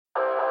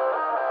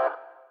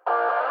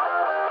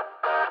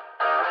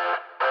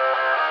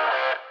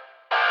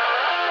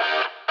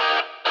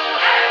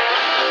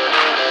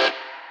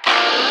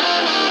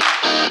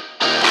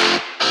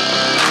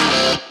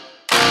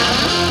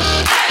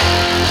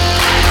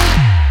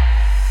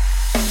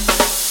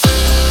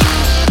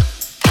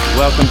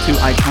to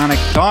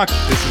Iconic Talk.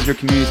 This is your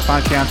community's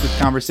podcast with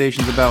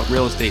conversations about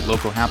real estate,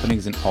 local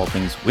happenings, and all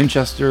things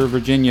Winchester,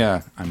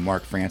 Virginia. I'm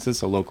Mark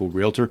Francis, a local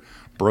realtor,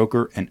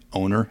 broker, and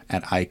owner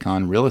at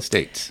Icon Real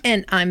Estate.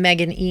 And I'm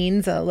Megan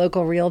Eanes, a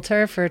local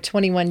realtor for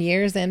 21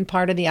 years and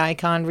part of the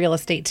Icon Real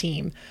Estate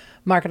team.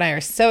 Mark and I are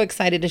so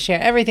excited to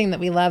share everything that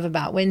we love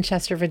about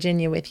Winchester,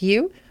 Virginia with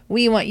you.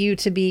 We want you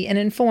to be an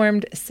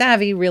informed,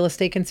 savvy real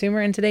estate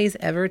consumer in today's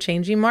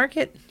ever-changing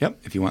market. Yep,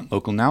 if you want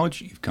local knowledge,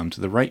 you've come to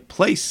the right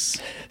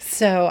place.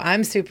 So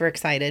I'm super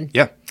excited.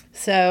 Yeah.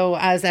 So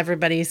as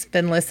everybody's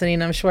been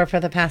listening, I'm sure for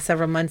the past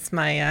several months,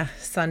 my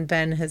son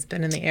Ben has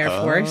been in the Air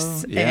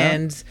Force. Yeah.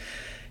 And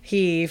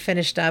he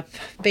finished up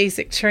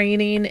basic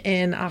training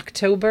in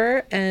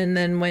October and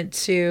then went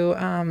to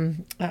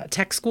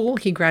tech school.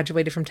 He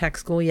graduated from tech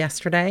school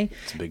yesterday.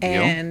 It's a big deal.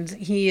 And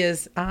he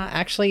is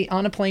actually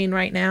on a plane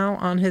right now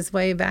on his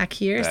way back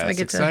here. That's so I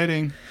get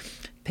exciting. to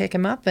pick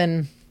him up,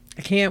 and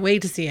I can't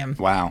wait to see him.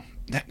 Wow.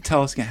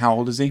 Tell us again, how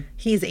old is he?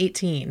 He's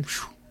 18.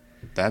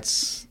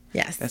 That's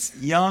Yes.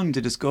 young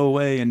to just go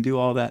away and do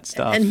all that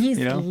stuff. And he's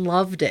you know?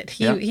 loved it.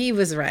 He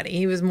was ready.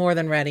 He was more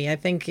than ready. I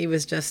think he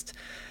was just,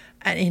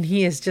 and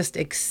he has just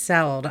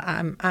excelled.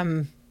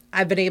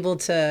 I've been able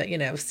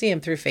to, see him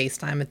through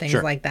FaceTime and things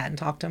Sure. like that and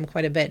talk to him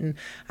quite a bit. And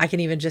I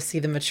can even just see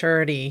the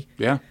maturity.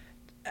 Yeah.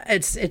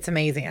 It's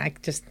amazing.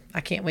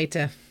 I can't wait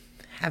to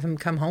have him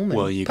come home and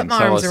Well, you put can my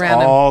tell arms us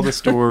around him. all the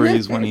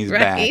stories when he's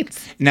Right. back.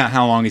 Now,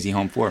 how long is he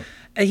home for?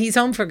 He's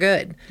home for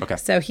good. Okay.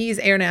 So he's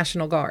Air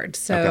National Guard.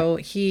 So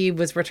he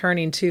was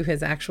returning to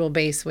his actual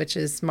base, which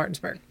is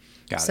Martinsburg.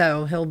 Got it.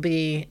 So he'll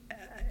be.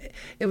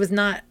 It was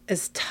not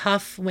as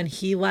tough when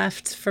he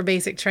left for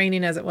basic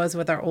training as it was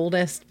with our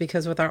oldest,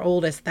 because with our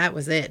oldest, that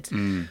was it.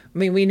 I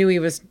mean, we knew he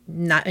was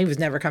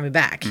never coming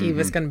back. He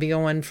was going to be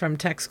going from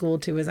tech school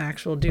to his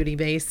actual duty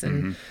base,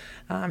 and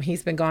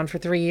he's been gone for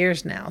 3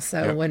 years now.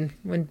 So Yep.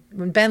 when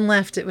Ben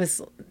left, it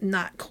was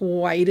not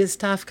quite as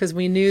tough because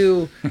we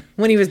knew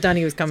when he was done,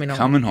 he was coming home.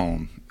 Coming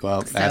home.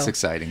 Well, that's So-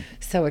 exciting.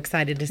 So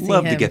excited to see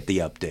Love him. to get the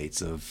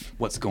updates of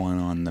what's going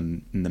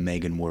on in the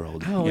Megan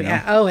world. Oh, you know?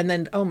 yeah. Oh, and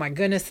then, oh my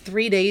goodness,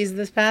 3 days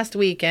this past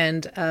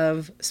weekend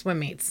of swim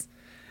meets.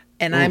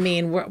 And I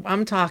mean,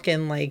 I'm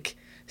talking like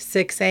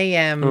 6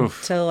 a.m.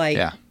 Oof. to like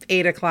Yeah.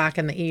 8 o'clock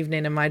in the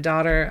evening. And my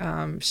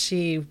daughter,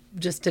 she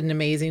just did an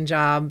amazing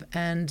job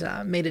and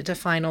made it to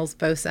finals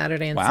both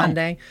Saturday and Wow.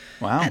 Sunday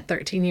Wow. at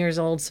 13 years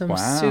old. So I'm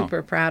Wow.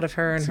 super proud of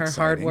her and her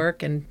hard exciting.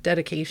 work and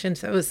dedication.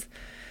 So it was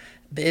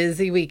a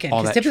busy weekend. All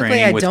 'Cause that typically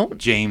training I with don't.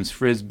 James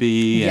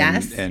Frisbee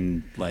Yes.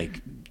 and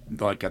like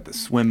got the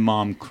swim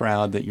mom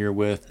crowd that you're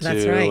with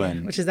That's too. right.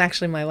 And Which is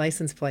actually my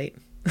license plate.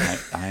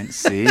 I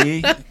see.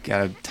 Got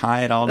to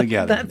tie it all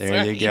together. That's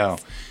There you right. go.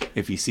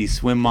 If you see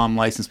swim mom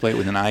license plate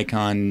with an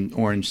Icon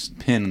orange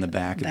pin on the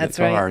back of That's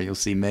the car, right. you'll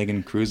see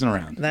Megan cruising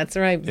around. That's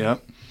right.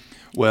 Yep.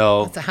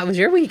 Well, So how was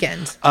your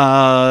weekend?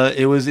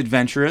 it was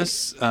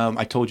adventurous.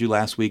 I told you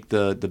last week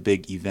the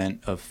big event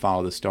of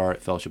Follow the Star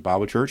at Fellowship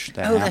Bible Church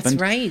that Oh, happened.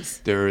 that's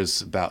right.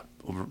 There's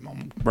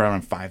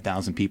around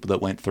 5,000 people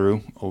that went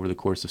through over the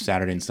course of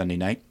Saturday and Sunday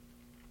night.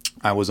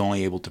 I was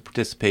only able to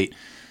participate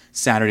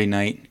Saturday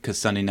night because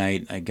Sunday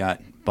night I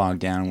got bogged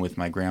down with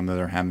my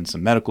grandmother having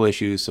some medical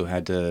issues, so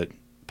had to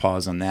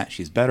pause on that.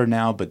 She's better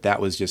now, but that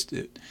was just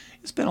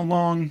it's been a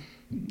long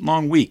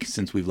week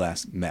since we've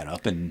last met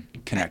up and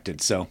connected.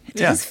 So It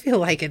does feel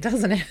like it,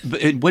 doesn't it?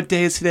 But what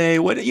day is today? I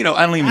don't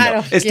even I know.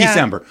 don't- It's yeah.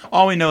 December.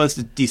 All we know is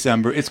it's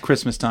December. It's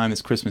Christmas time.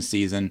 It's Christmas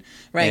season.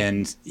 Right.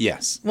 And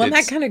yes. Well, that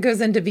it's- kind of goes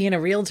into being a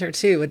realtor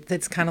too.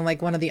 It's kind of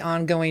like one of the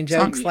ongoing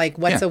jokes, like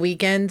what's yeah. a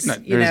weekend? No,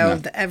 there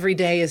is none. Every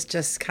day is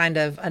just kind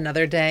of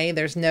another day.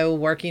 There's no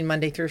working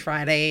Monday through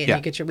Friday, and Yeah.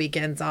 you get your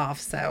weekends off.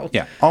 So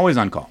Yeah, always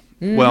on call.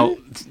 Mm-hmm. Well,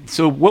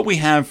 so what we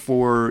have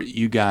for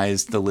you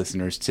guys, the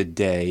listeners,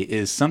 today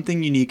is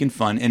something unique and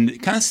fun. And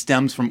it kind of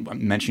stems from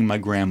mentioning my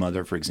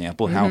grandmother, for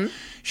example, Mm-hmm. how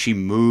she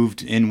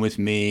moved in with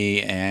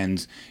me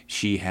and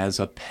she has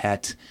a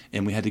pet.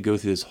 And we had to go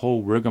through this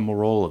whole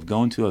rigmarole of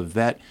going to a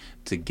vet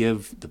to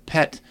give the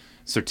pet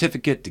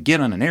certificate to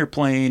get on an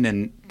airplane.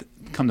 And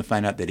come to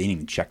find out they didn't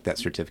even check that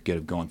certificate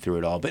of going through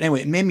it all. But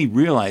anyway, it made me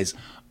realize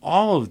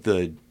all of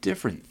the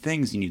different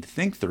things you need to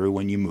think through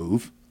when you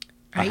move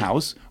a Right.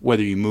 house,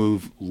 whether you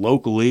move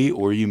locally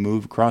or you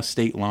move across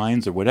state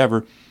lines or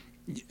whatever.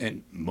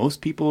 And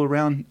most people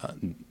around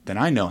that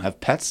I know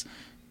have pets,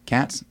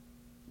 cats,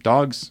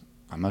 dogs.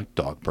 I'm a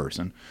dog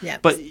person. Yeah,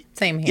 but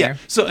same yeah. here.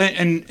 So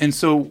and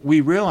so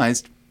we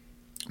realized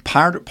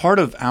part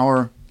of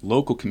our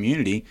local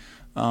community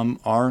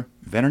are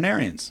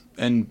veterinarians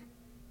and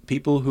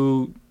people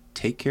who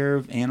take care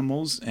of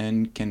animals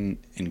and can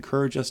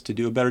encourage us to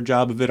do a better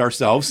job of it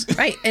ourselves.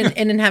 Right. And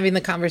in having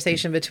the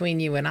conversation between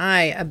you and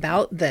I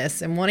about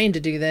this and wanting to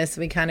do this,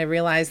 we kind of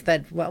realized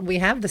that, well, we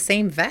have the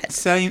same vet.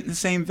 The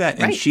same vet,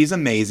 and Right. she's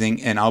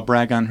amazing, and I'll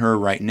brag on her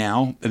right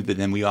now, but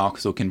then we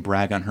also can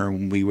brag on her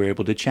when we were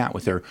able to chat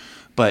with her.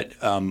 But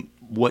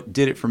what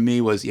did it for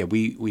me was,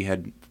 we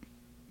had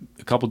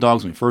a couple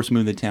dogs when we first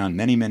moved to town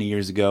many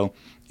years ago,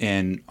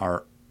 and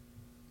our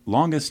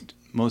longest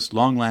most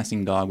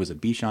long-lasting dog was a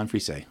Bichon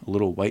Frise, a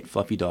little white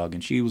fluffy dog,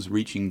 and she was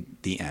reaching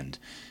the end.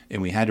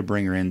 And we had to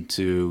bring her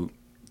into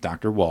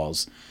Dr.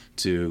 Walls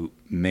to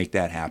make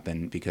that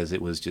happen because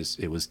it was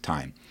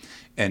time.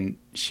 And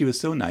she was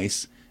so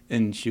nice.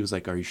 And she was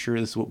like, "Are you sure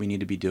this is what we need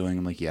to be doing?"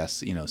 I'm like,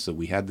 "Yes." So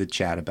we had the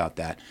chat about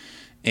that.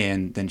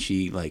 And then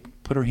she like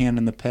put her hand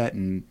on the pet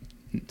and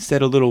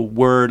said a little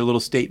word, a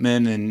little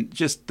statement, and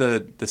just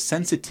the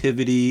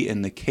sensitivity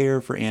and the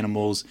care for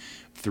animals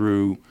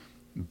through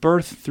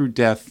birth, through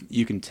death.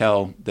 You can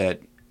tell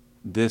that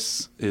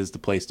this is the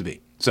place to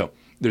be. So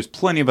there's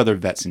plenty of other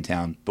vets in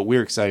town, but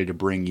we're excited to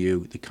bring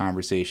you the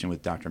conversation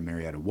with Dr.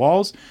 Marietta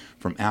Walls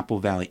from Apple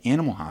Valley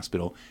Animal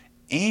Hospital.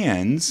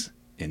 And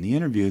in the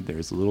interview,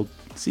 there's a little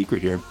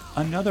secret here,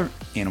 another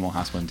animal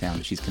hospital in town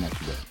that she's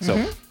connected with.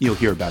 So you'll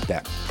hear about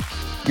that.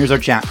 Here's our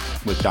chat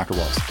with Dr.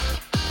 Walls.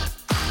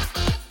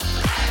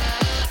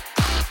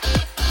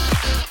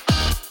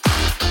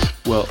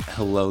 Well,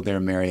 hello there,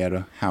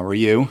 Marietta. How are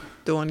you?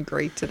 Doing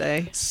great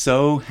today.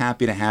 So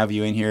happy to have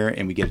you in here,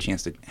 and we get a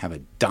chance to have a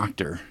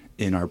doctor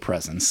in our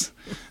presence,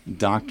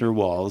 Dr.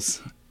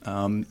 Walls.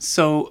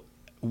 So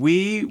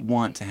we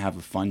want to have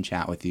a fun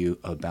chat with you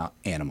about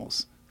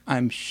animals.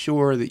 I'm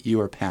sure that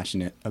you are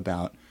passionate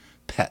about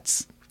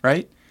pets,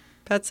 right?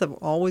 Pets have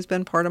always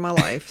been part of my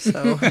life,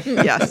 so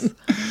yes.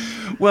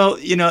 Well,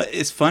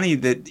 it's funny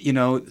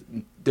that,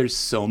 there's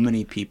so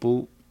many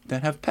people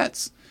that have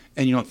pets,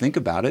 and you don't think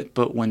about it,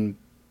 but when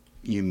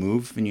you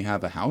move and you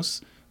have a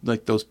house,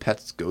 like those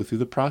pets go through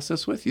the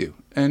process with you.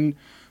 And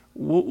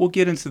we'll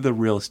get into the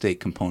real estate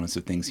components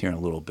of things here in a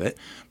little bit,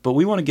 but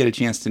we want to get a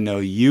chance to know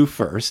you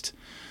first.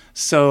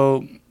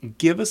 So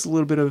give us a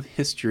little bit of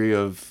history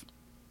of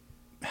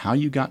how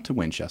you got to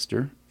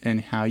Winchester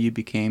and how you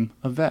became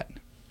a vet.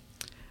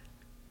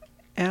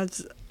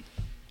 As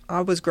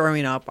I was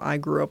growing up, I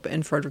grew up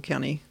in Frederick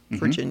County,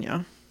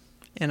 Virginia,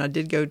 and I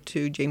did go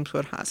to James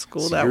Wood High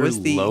School. So that you're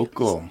was the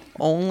local.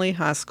 only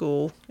high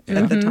school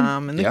at the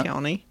time in the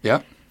county.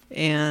 Yeah.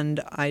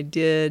 And I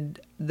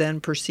did then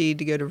proceed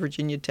to go to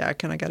Virginia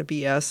Tech, and I got a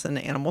BS in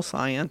animal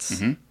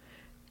science. And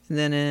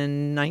then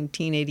in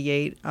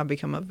 1988,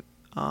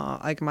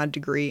 I got my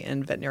degree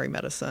in veterinary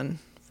medicine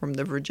from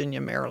the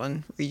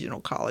Virginia-Maryland Regional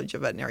College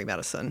of Veterinary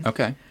Medicine.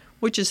 Okay.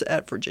 Which is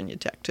at Virginia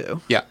Tech,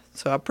 too. Yeah.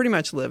 So I pretty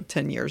much lived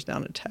 10 years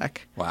down at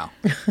Tech. Wow.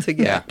 To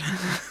get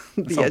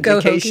the Go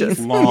education.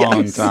 Hokies.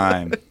 Long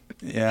time.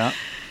 Yeah.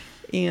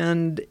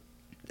 And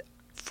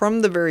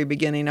from the very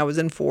beginning, I was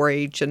in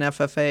 4-H and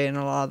FFA and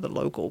a lot of the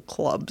local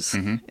clubs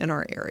in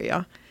our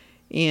area.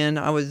 And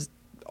I was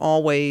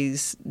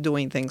always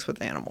doing things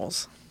with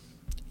animals.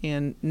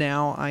 And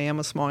now I am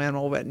a small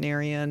animal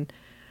veterinarian,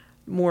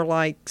 more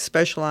like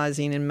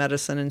specializing in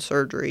medicine and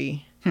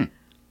surgery.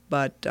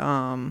 But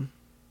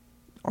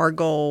our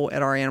goal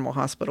at our animal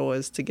hospital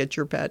is to get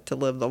your pet to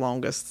live the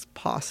longest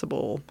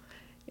possible.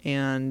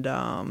 And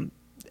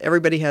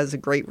everybody has a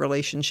great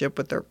relationship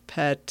with their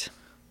pet.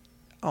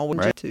 Always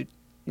Right. to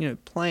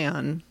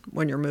plan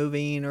when you're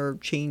moving or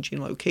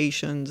changing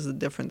locations, the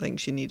different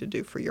things you need to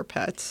do for your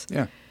pets.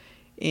 Yeah.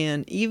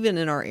 And even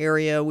in our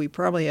area, we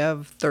probably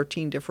have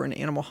 13 different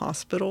animal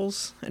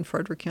hospitals in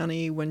Frederick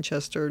County,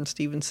 Winchester, and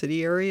Stevens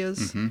City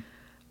areas.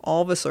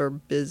 All of us are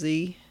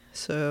busy.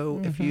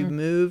 So if you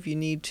move, you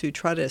need to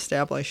try to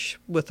establish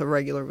with a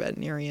regular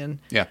veterinarian.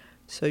 Yeah.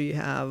 So you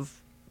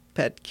have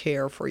pet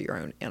care for your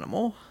own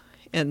animal.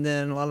 And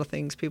then a lot of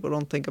things people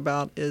don't think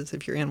about is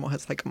if your animal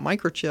has like a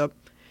microchip,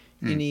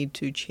 you need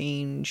to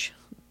change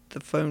the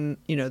phone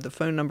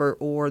number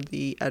or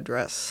the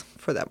address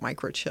for that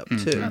microchip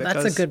too. Oh,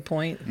 that's a good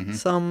point.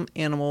 Some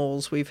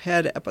animals, we've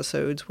had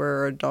episodes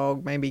where a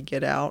dog maybe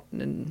get out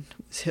and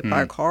was hit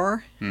by a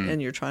car,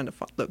 and you're trying to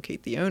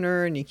locate the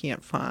owner, and you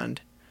can't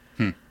find,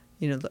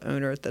 the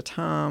owner at the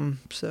time.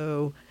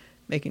 So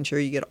making sure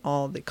you get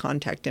all the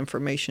contact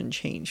information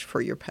changed for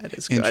your pet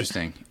is good.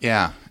 Interesting.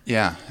 Yeah.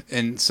 Yeah.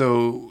 And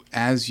so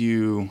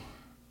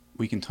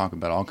we can talk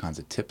about all kinds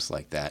of tips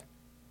like that.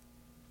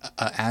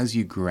 As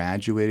you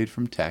graduated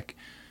from Tech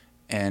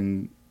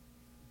and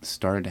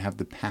started to have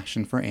the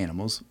passion for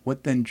animals,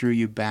 what then drew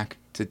you back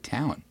to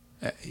town?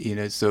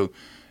 So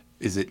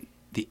is it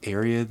the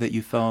area that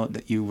you felt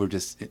that you were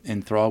just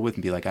enthralled with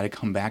and be like, I gotta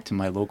come back to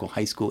my local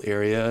high school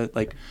area?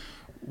 Like,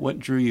 what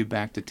drew you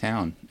back to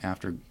town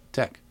after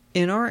Tech?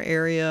 In our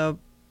area,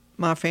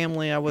 my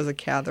family, I was a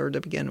cather to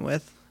begin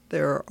with.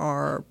 There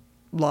are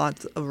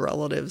lots of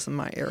relatives in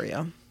my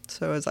area.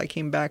 So as I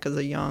came back as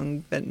a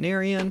young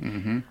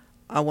veterinarian,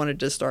 I wanted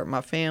to start my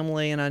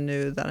family, and I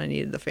knew that I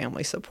needed the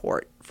family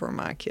support for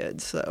my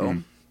kids.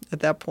 So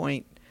at that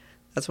point,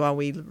 that's why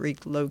we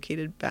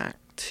relocated back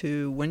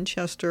to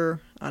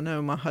Winchester. I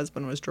know my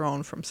husband was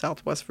drawn from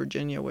Southwest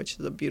Virginia, which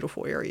is a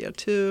beautiful area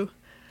too.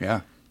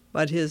 Yeah.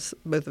 But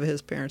both of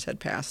his parents had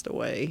passed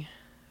away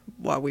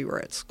while we were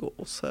at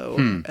school.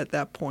 So at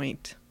that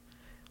point,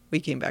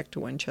 we came back to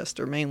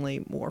Winchester,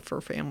 mainly more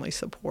for family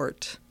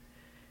support.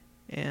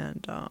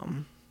 And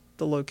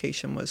the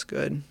location was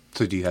good.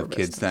 So do you have for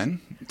kids business.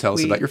 then? Tell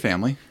us about your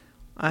family.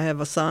 I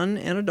have a son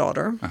and a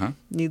daughter. Uh-huh.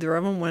 Neither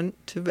of them went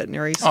to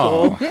veterinary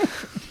school.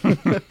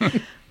 Oh.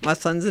 My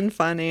son's in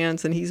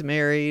finance and he's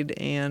married,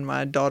 and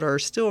my daughter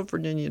is still at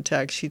Virginia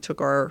Tech. She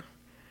took our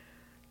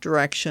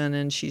direction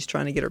and she's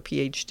trying to get her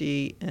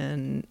PhD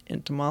in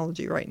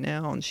entomology right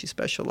now, and she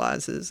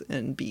specializes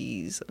in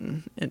bees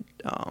and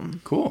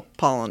Cool.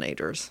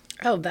 pollinators.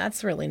 Oh,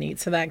 that's really neat.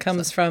 So that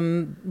comes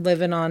from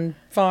living on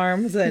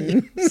farms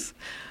and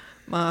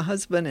My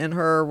husband and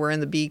her were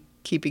in the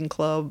beekeeping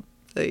club,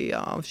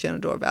 the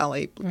Shenandoah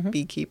Valley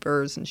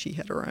beekeepers, and she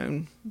had her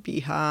own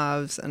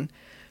beehives. And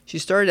she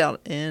started out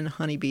in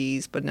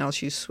honeybees, but now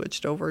she's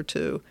switched over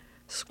to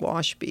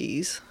squash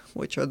bees,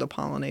 which are the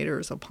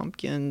pollinators of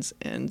pumpkins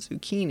and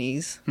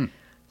zucchinis.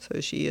 So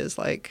she is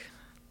like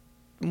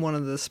one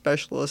of the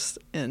specialists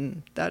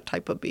in that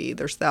type of bee.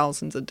 There's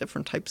thousands of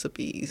different types of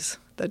bees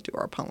that do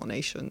our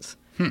pollinations.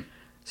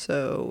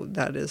 So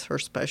that is her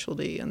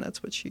specialty, and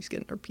that's what she's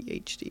getting her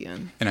PhD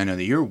in. And I know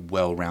that you're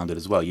well-rounded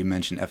as well. You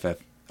mentioned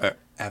FFA,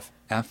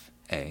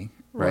 right?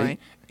 Right.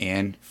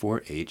 And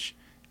 4-H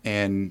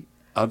and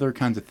other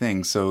kinds of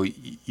things. So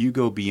you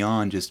go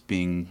beyond just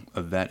being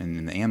a vet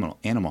in the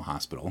animal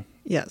hospital.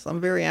 Yes, I'm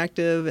very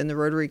active in the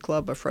Rotary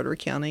Club of Frederick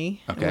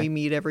County. Okay. And we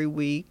meet every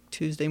week,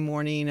 Tuesday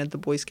morning at the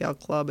Boy Scout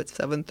Club at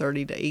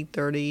 7:30 to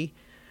 8:30.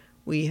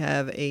 We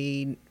have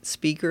a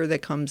speaker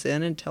that comes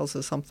in and tells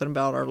us something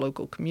about our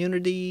local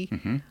community.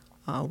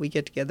 We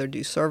get together,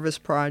 do service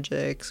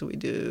projects.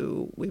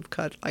 We've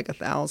cut like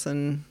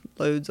 1,000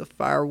 loads of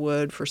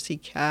firewood for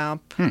CCAP.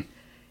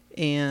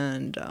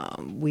 And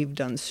we've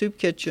done soup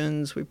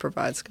kitchens. We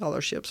provide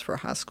scholarships for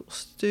high school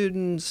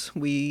students.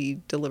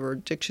 We deliver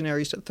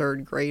dictionaries to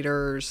third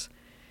graders.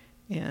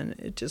 And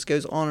it just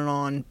goes on and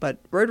on. But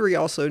Rotary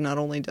also not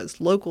only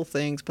does local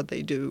things, but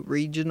they do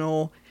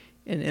regional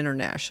and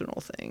international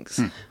things.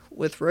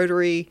 With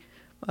Rotary,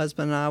 my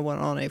husband and I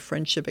went on a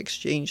friendship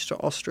exchange to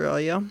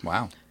Australia.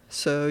 Wow.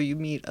 So you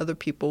meet other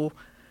people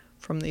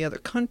from the other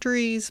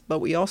countries, but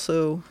we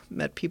also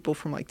met people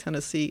from like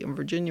Tennessee and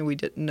Virginia we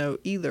didn't know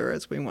either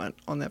as we went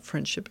on that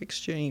friendship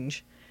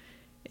exchange.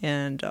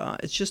 And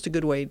it's just a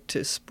good way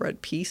to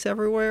spread peace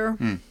everywhere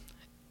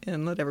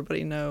and let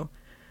everybody know.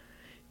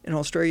 In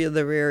Australia,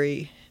 they're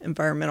very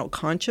environmental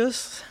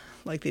conscious.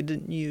 Like they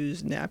didn't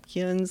use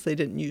napkins, they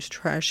didn't use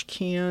trash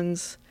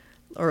cans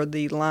or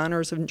the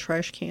liners in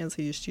trash cans.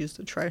 They just used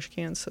the trash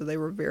cans. So they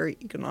were very,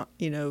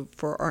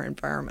 for our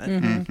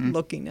environment,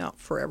 looking out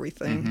for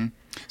everything.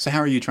 So how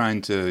are you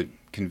trying to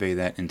convey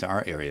that into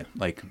our area?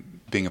 Like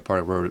being a part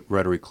of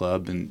Rotary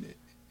Club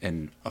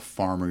and a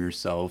farmer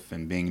yourself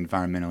and being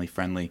environmentally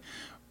friendly.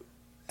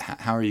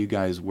 How are you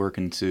guys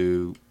working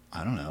to,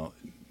 I don't know,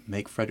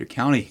 make Frederick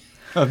County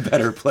a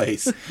better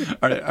place?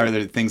 Are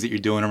there things that you're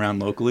doing around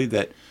locally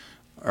that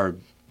are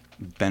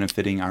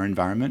benefiting our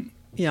environment?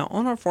 Yeah,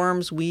 on our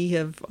farms, we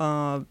have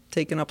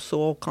taken up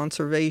soil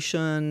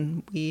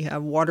conservation. We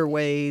have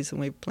waterways,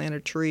 and we've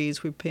planted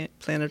trees. We've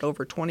planted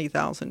over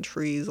 20,000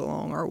 trees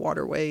along our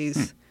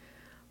waterways.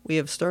 We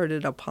have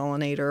started a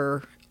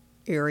pollinator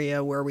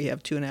area where we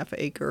have 2.5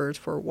 acres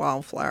for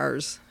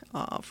wildflowers,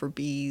 for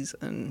bees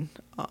and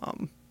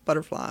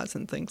butterflies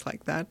and things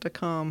like that to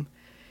come.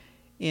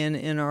 And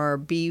in our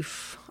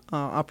beef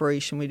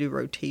operation, we do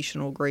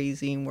rotational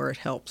grazing where it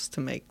helps to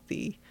make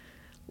the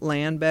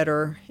land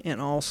better,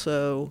 and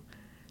also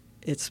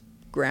it's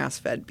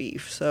grass-fed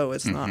beef, so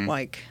it's not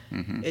like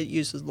it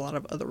uses a lot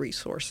of other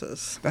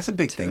resources. That's a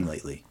big thing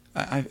lately.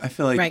 I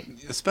feel like, Right.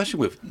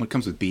 especially when it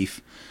comes with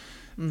beef,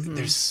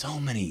 there's so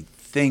many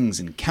things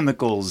and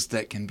chemicals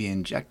that can be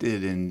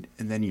injected, and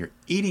then you're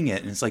eating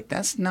it, and it's like,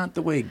 that's not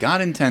the way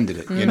God intended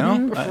it, you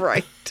know?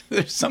 Right.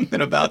 There's something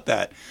about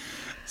that.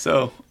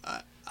 So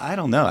I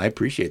don't know. I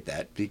appreciate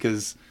that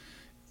because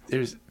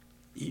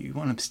you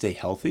want to stay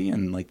healthy,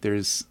 and like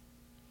there's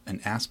an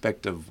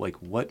aspect of like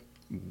what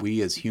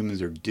we as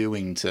humans are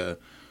doing to,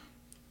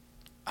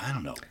 I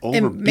don't know,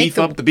 over beef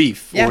up the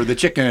beef or the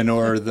chicken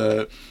or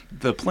the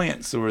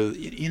plants or,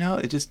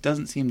 it just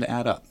doesn't seem to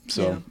add up.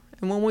 So. Yeah.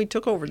 And when we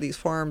took over these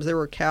farms, there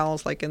were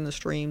cows like in the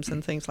streams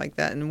and things like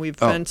that, and we've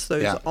fenced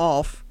those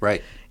off.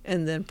 Right.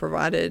 And then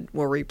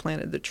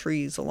replanted the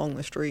trees along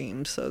the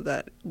stream so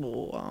that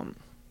will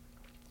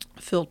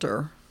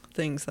filter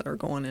things that are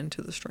going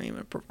into the stream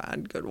and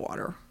provide good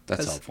water.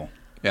 That's helpful.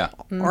 Yeah.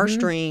 Our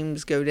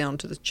streams go down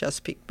to the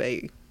Chesapeake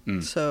Bay.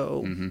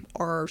 So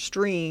our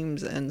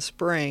streams and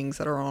springs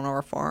that are on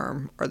our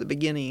farm are the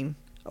beginning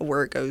of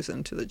where it goes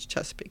into the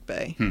Chesapeake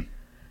Bay.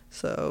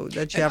 So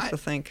that you have to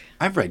think.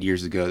 I've read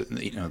years ago,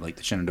 like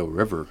the Shenandoah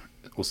River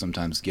will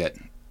sometimes get,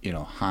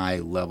 high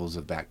levels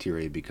of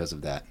bacteria because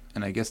of that.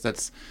 And I guess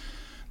that's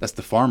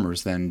the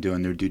farmers then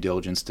doing their due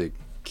diligence to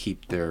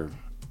keep their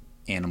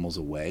animals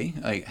away.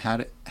 Like how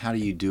do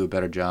you do a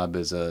better job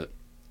as a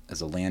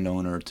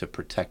landowner to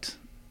protect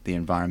the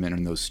environment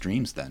and those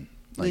streams then?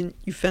 Then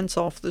you fence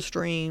off the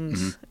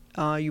streams.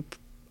 You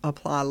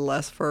apply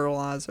less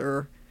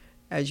fertilizer.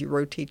 As you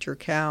rotate your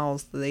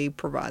cows, they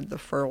provide the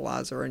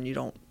fertilizer, and you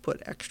don't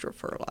put extra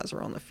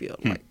fertilizer on the field.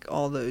 Like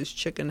all those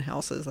chicken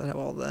houses that have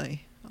all the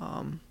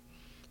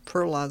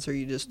fertilizer,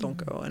 you just don't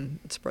go and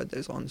spread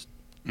those on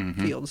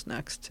fields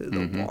next to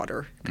the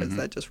water, because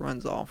that just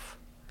runs off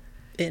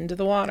Into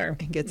the water.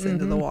 and gets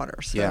into the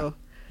water. So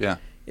Yeah.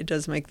 it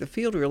does make the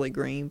field really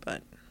green,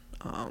 but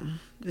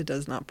it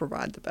does not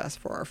provide the best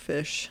for our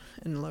fish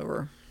and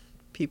lower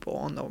people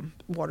on the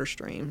water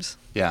streams.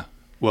 Yeah.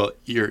 Well,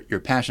 your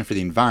passion for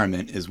the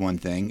environment is one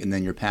thing, and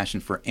then your passion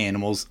for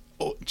animals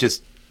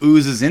just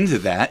oozes into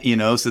that,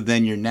 so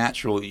then your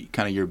natural,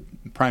 kind of your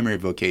primary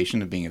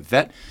vocation of being a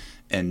vet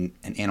and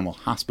an animal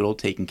hospital,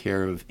 taking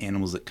care of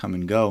animals that come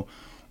and go.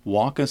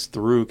 Walk us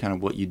through kind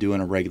of what you do on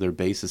a regular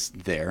basis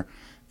there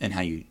and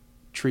how you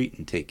treat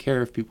and take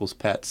care of people's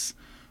pets.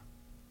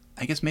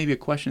 I guess maybe a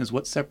question is,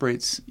 what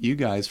separates you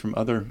guys from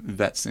other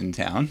vets in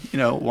town?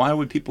 Why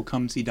would people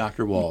come see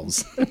Dr.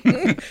 Walls?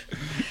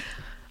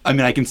 I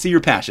mean, I can see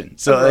your passion,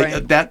 so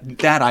Right.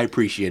 that I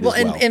appreciate as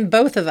well. And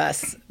both of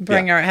us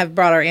have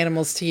brought our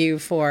animals to you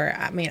for.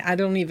 I mean, I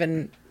don't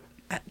even.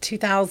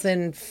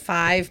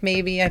 2005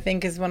 maybe, I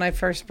think, is when I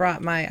first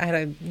brought I had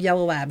a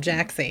yellow lab,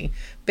 Jaxie,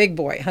 big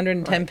boy,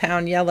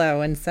 110-pound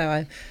yellow, and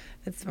so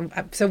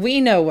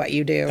we know what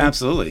you do.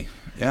 Absolutely,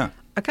 yeah.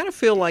 I kind of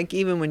feel like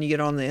even when you get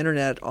on the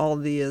internet, all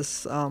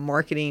this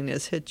marketing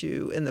has hit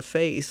you in the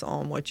face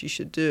on what you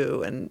should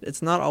do, and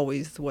it's not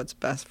always what's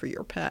best for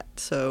your pet.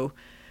 So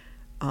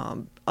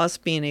us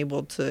being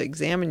able to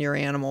examine your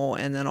animal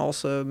and then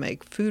also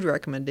make food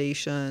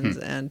recommendations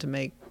and to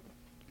make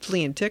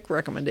flea and tick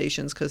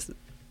recommendations, because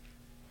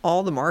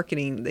all the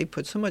marketing, they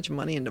put so much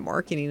money into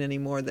marketing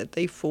anymore that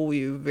they fool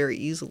you very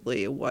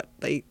easily what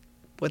they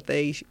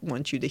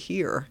want you to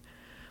hear.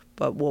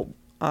 But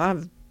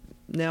I've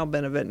now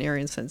been a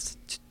veterinarian since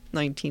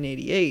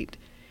 1988,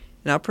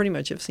 and I pretty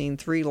much have seen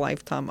 3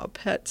 lifetime of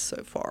pets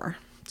so far.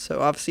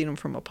 So I've seen them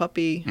from a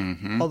puppy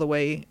all the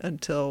way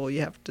until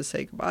you have to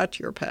say goodbye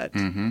to your pet,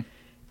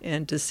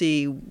 and to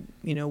see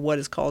what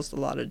has caused a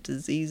lot of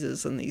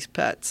diseases in these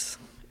pets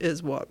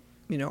is what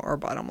our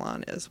bottom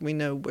line is. We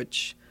know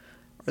which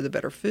are the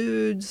better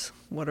foods,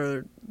 what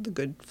are the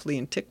good flea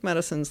and tick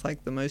medicines.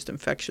 Like the most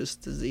infectious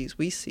disease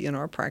we see in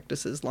our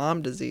practice is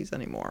Lyme disease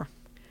anymore.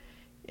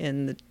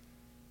 In the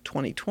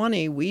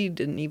 2020, we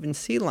didn't even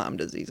see Lyme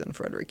disease in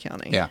Frederick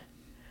County. Yeah.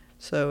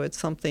 So it's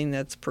something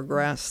that's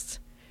progressed,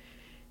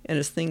 and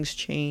as things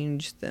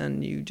change,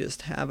 then you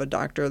just have a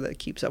doctor that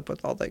keeps up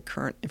with all that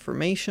current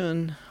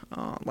information.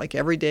 Like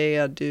every day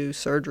I do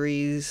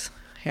surgeries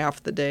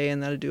half the day,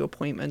 and then I do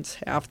appointments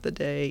half the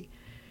day.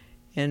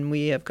 And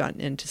we have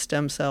gotten into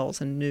stem cells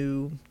and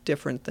new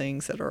different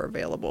things that are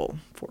available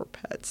for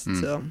pets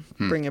to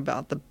bring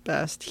about the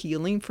best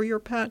healing for your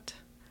pet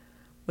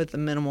with the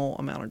minimal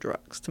amount of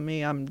drugs. To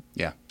me,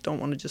 don't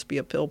want to just be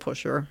a pill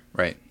pusher.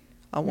 Right.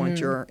 I want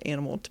your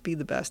animal to be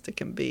the best it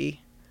can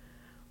be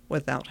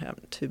without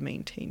having to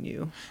maintain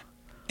you.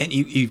 And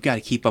you've got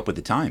to keep up with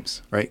the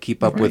times, right?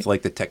 Keep up with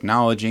like the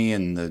technology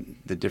and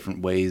the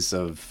different ways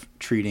of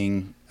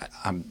treating.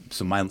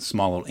 So my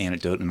small little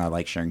anecdote, and I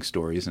like sharing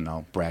stories, and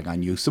I'll brag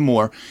on you some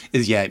more,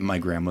 is my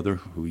grandmother,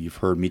 who you've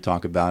heard me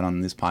talk about on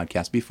this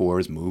podcast before,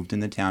 has moved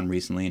into town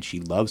recently, and she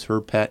loves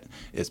her pet.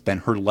 It's been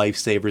her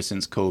lifesaver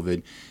since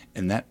COVID,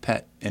 and that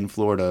pet in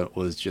Florida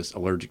was just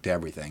allergic to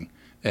everything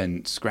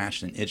and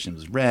scratched and itched and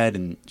was red,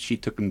 and she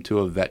took him to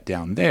a vet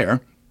down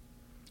there.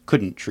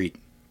 Couldn't treat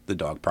the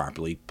dog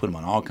properly, put him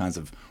on all kinds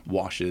of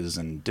washes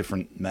and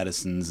different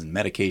medicines and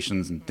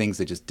medications and things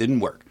that just didn't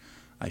work.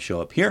 I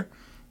show up here,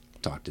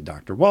 talk to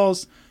Dr.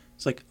 Walls.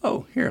 It's like,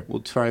 oh, here,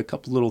 we'll try a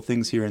couple little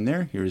things here and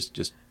there. Here's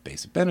just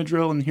basic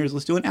Benadryl, and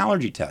let's do an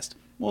allergy test.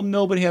 Well,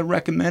 nobody had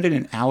recommended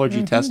an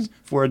allergy test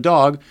for a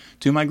dog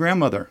to my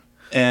grandmother.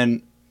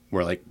 And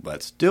we're like,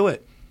 let's do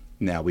it.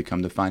 Now we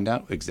come to find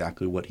out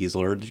exactly what he's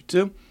allergic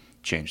to,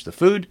 change the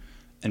food,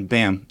 and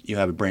bam, you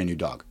have a brand new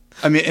dog.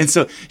 I mean, and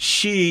so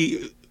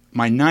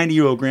my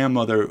 90-year-old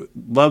grandmother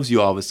loves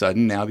you all of a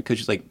sudden now because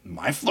she's like,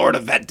 my Florida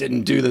vet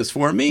didn't do this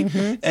for me.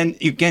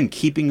 And again,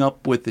 keeping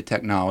up with the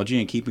technology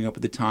and keeping up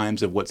with the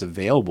times of what's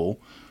available,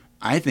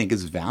 I think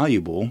is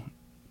valuable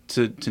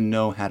to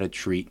know how to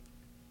treat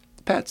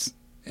pets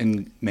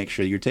and make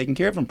sure you're taking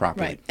care of them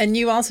properly. Right. And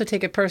you also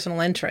take a personal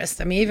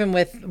interest. I mean, even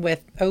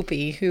with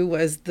Opie, who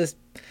was the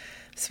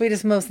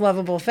sweetest, most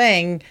lovable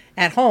thing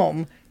at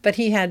home, but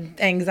he had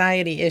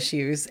anxiety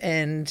issues,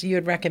 and you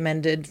had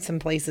recommended some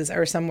places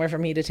or somewhere for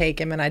me to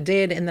take him, and I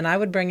did. And then I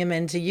would bring him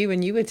into you,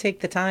 and you would take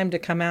the time to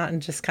come out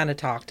and just kind of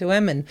talk to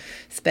him and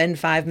spend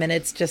 5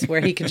 minutes just where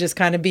he could just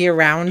kind of be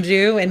around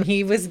you, and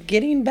he was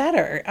getting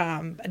better.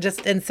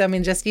 Just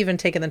even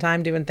taking the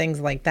time doing things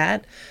like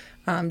that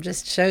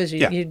just shows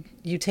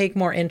you take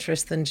more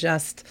interest than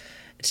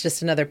it's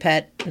just another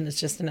pet and it's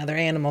just another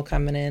animal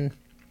coming in.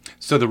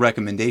 So the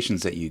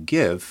recommendations that you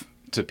give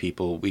to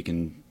people, we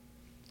can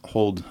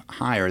hold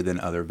higher than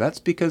other vets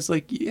because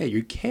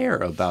you care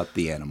about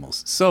the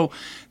animals. So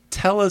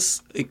tell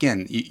us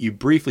again, you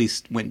briefly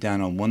went down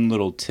on one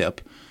little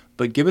tip,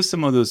 but give us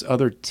some of those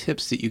other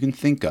tips that you can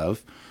think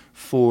of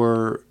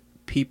for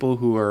people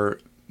who are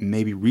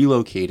maybe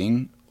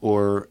relocating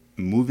or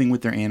moving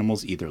with their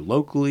animals either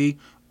locally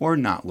or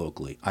not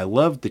locally. I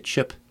love the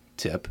chip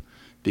tip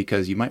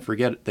because you might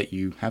forget that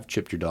you have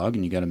chipped your dog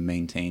and you got to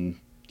maintain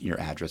your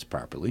address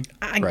properly,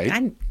 right?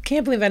 I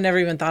can't believe I never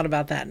even thought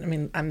about that. I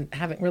mean, I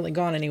haven't really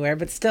gone anywhere,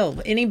 but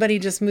still, anybody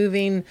just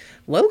moving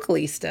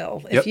locally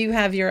still, if you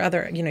have your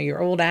other,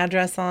 your old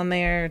address on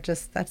there,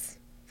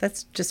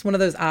 that's just one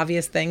of those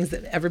obvious things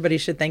that everybody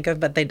should think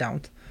of, but they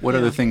don't. What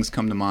other things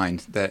come to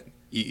mind that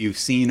you've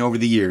seen over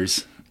the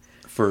years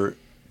for...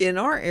 In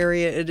our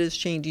area, it is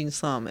changing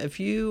some. If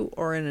you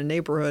are in a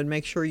neighborhood,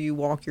 make sure you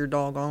walk your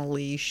dog on a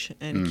leash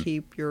and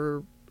keep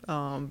your,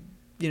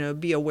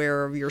 be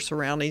aware of your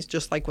surroundings.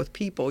 Just like with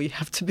people, you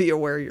have to be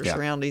aware of your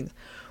surroundings.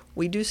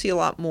 We do see a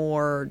lot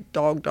more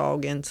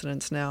dog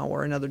incidents now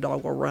where another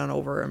dog will run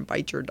over and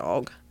bite your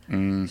dog.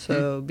 Mm-hmm.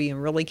 So being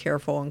really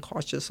careful and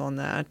cautious on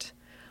that.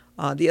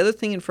 The other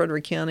thing in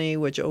Frederick County,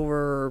 which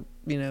over,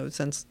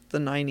 since the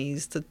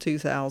 90s to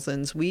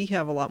 2000s, we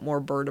have a lot more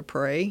bird of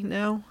prey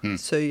now.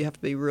 So you have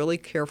to be really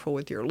careful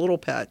with your little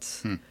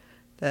pets.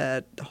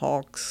 That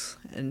hawks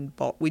and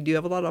we do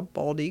have a lot of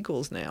bald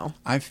eagles now.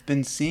 I've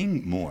been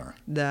seeing more.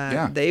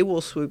 That they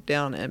will swoop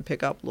down and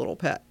pick up little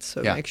pets.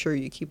 So make sure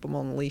you keep them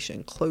on the leash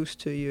and close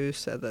to you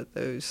so that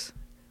those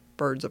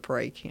birds of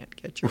prey can't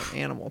get your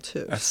animal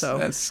too.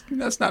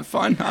 That's not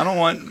fun. I don't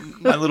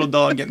want my little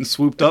dog getting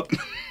swooped up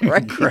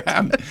and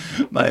grabbed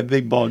by a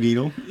big bald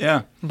eagle.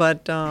 Yeah.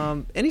 But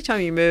anytime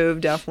you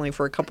move, definitely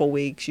for a couple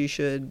weeks, you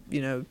should,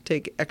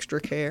 take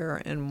extra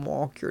care and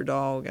walk your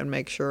dog and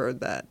make sure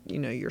that,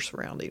 you're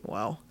surrounding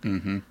well.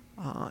 Mm-hmm.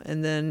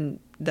 And then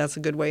that's a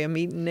good way of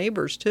meeting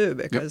neighbors too,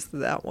 because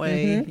that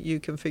way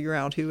you can figure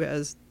out who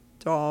has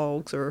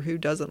dogs or who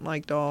doesn't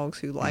like dogs,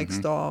 who likes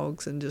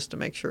dogs, and just to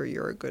make sure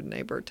you're a good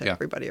neighbor to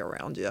everybody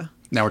around you.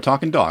 Now we're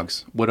talking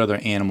dogs. What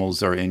other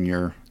animals are in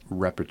your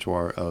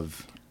repertoire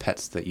of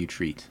pets that you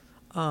treat?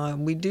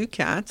 We do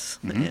cats,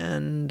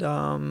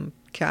 and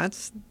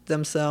cats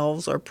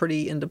themselves are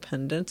pretty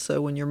independent.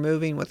 So when you're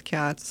moving with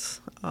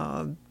cats,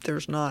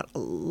 there's not a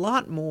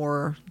lot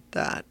more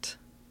that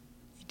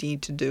you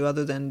need to do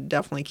other than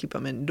definitely keep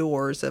them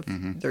indoors if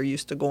they're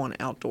used to going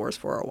outdoors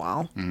for a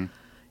while.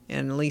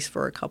 And at least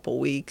for a couple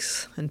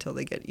weeks until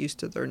they get used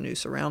to their new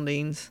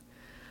surroundings.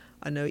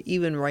 I know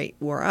even right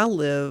where I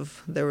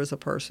live, there was a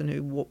person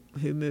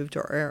who moved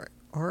to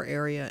our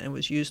area and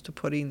was used to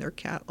putting their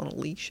cat on a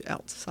leash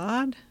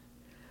outside.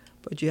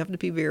 But you have to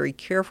be very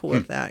careful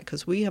with that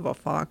because we have a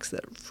fox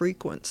that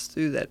frequents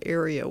through that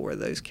area where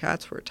those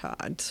cats were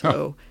tied.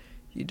 So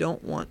you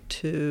don't want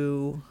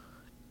to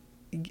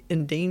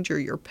endanger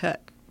your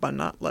pet by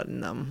not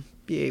letting them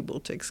be able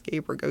to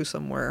escape or go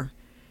somewhere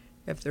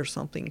if there's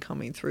something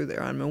coming through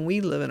there. I mean,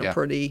 we live in a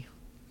pretty,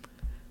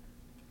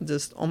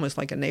 just almost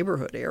like a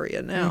neighborhood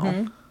area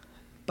now.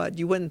 But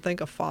you wouldn't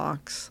think a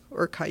fox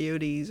or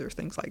coyotes or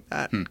things like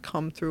that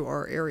come through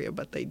our area,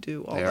 but they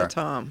do all the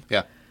time.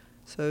 Yeah.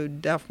 So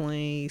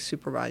definitely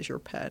supervise your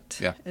pet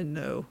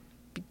and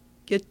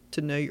get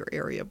to know your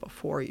area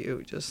before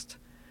you just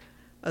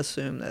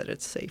assume that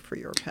it's safe for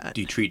your pet.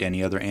 Do you treat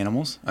any other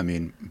animals? I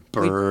mean,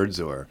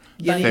 birds or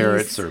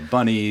ferrets or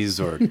bunnies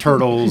or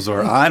turtles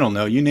or I don't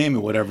know, you name it,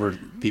 whatever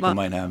people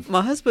might have.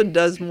 My husband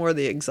does more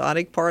the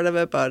exotic part of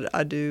it, but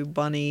I do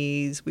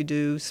bunnies. We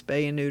do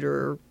spay and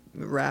neuter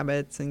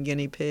rabbits and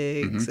guinea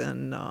pigs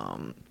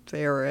and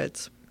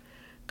ferrets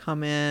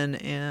come in,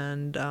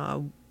 and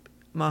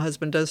my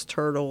husband does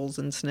turtles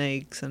and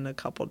snakes and a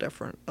couple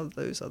different of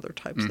those other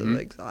types of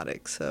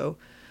exotics. So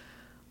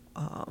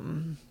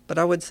but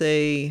I would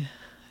say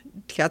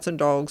cats and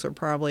dogs are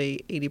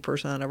probably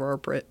 80% of our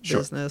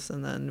business,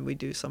 and then we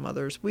do some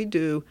others. We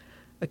do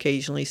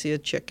occasionally see a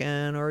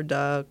chicken or a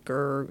duck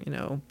or,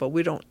 but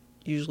we don't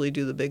usually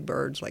do the big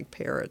birds like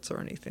parrots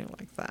or anything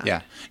like that.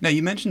 Yeah. Now,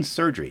 you mentioned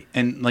surgery,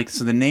 and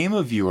so the name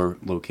of your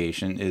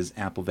location is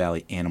Apple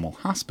Valley Animal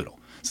Hospital.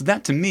 So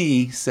that to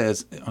me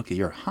says, okay,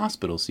 you're a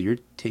hospital, so you're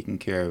taking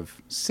care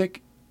of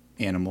sick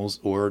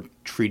animals or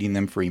treating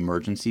them for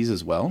emergencies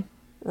as well?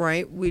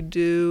 Right. We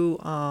do,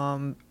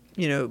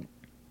 you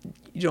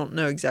don't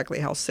know exactly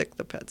how sick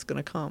the pet's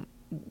going to come.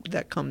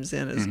 That comes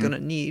in is going to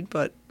need,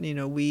 but,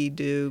 we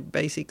do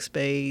basic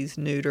spays,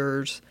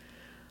 neuters.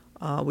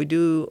 We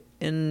do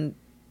in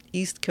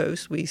East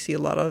Coast, we see a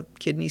lot of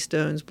kidney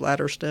stones,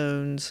 bladder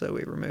stones, so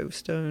we remove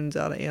stones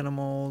out of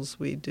animals.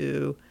 We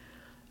do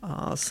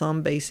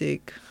some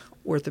basic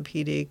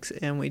orthopedics,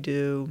 and we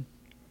do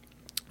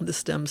the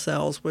stem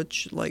cells,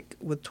 which like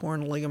with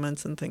torn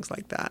ligaments and things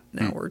like that.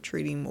 Now we're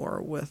treating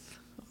more with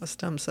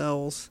stem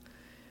cells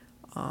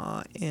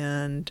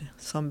and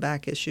some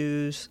back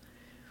issues.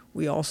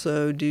 We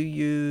also do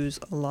use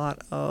a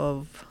lot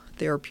of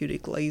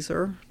therapeutic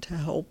laser to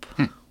help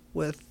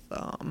with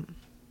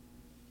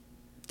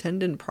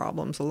tendon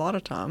problems a lot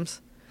of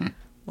times,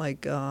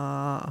 like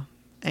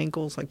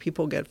ankles, like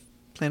people get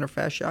plantar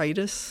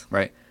fasciitis.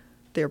 Right.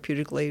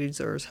 Therapeutic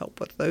lasers help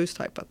with those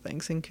type of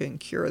things and can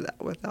cure that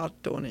without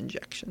doing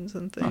injections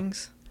and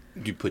things.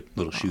 You put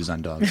little shoes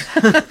on dogs,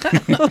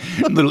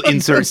 little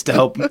inserts to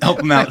help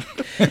them out.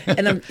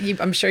 And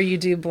I'm sure you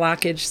do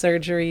blockage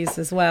surgeries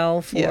as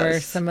well for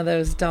some of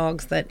those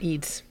dogs that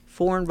eat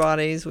foreign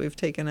bodies. We've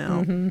taken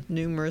out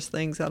numerous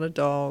things out of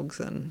dogs,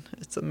 and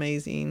it's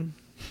amazing.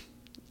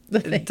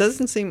 It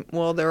doesn't seem,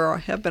 well,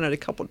 have been a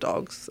couple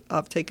dogs.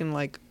 I've taken,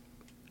 like,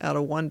 out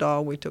of one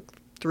dog, we took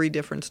 3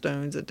 different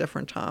stones at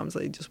different times.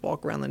 They just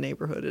walk around the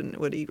neighborhood and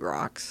would eat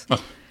rocks.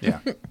 Oh, yeah.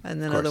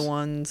 And then other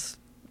ones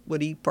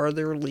would eat part of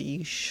their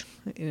leash.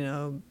 You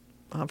know,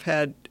 I've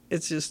had,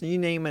 it's just, you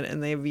name it,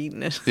 and they've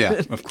eaten it. Yeah,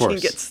 of course.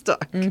 Can't get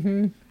stuck.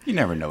 You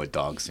never know what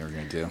dogs are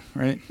going to do,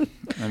 right?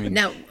 I mean,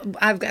 Now,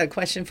 I've got a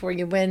question for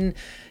you. When's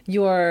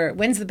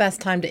the best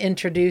time to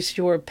introduce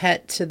your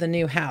pet to the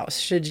new house?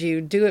 Should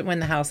you do it when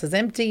the house is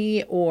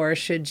empty, or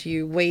should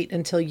you wait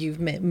until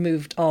you've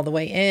moved all the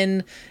way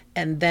in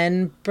and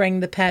then bring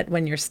the pet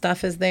when your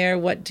stuff is there?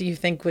 What do you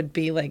think would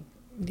be, like,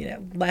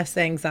 less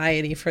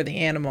anxiety for the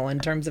animal in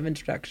terms of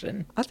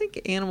introduction? I think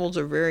animals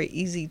are very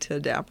easy to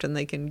adapt, and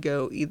they can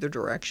go either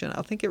direction.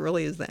 I think it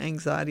really is the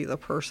anxiety of the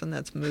person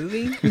that's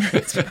moving.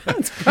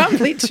 That's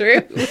probably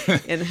true.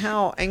 And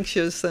how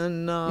anxious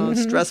and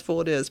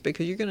stressful it is,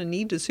 because you're going to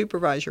need to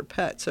supervise your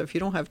pet. So if you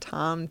don't have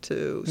time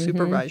to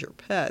supervise your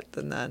pet,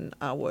 then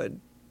I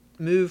would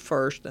move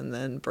first and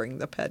then bring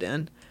the pet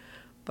in.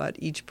 But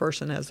each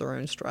person has their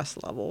own stress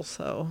level,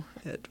 so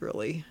it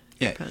really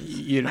depends.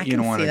 You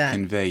don't want to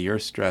convey your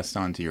stress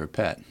onto your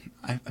pet.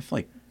 I feel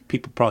like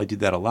people probably do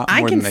that a lot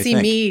more than they think. I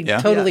can see me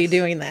totally Yes.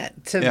 doing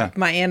that to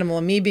my animal,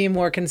 and me being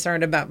more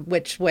concerned about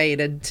which way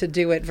to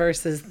do it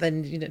versus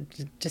then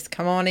just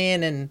come on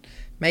in and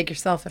make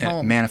yourself at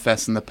home.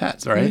 Manifesting the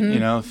pets, right?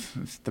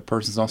 If the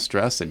person's all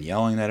stressed and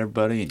yelling at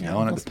everybody and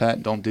yelling at the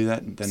pet, don't do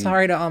that. Then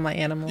Sorry to all my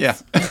animals. Yeah.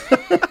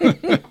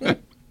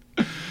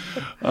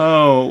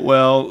 Oh,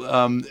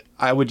 well,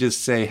 I would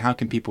just say, how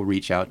can people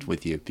reach out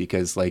with you?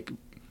 Because, like,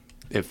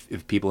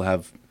 if people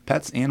have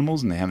pets,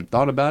 animals, and they haven't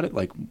thought about it,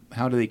 like,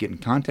 how do they get in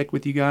contact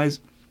with you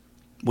guys?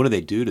 What do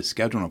they do to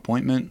schedule an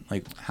appointment?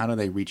 Like, how do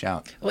they reach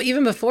out? Well,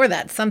 even before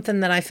that, something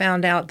that I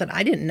found out that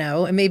I didn't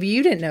know, and maybe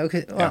you didn't know,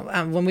 cause,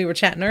 when we were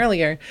chatting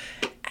earlier,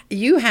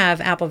 you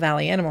have Apple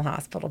Valley Animal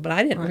Hospital, but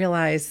I didn't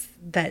realize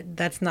that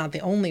that's not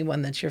the only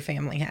one that your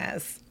family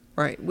has.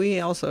 Right. We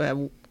also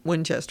have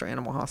Winchester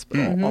Animal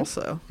Hospital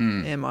also.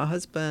 And my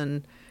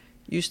husband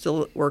used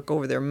to work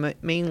over there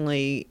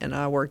mainly, and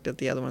I worked at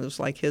the other one. It was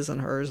like his and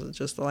hers. It's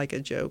just like a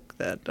joke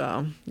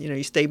that,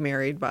 you stay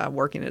married by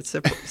working at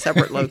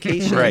separate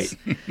locations. Right.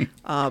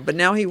 But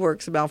now he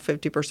works about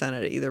 50%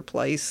 at either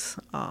place.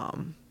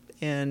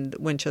 And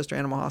Winchester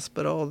Animal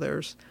Hospital,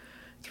 there's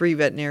 3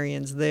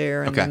 veterinarians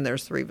there, and then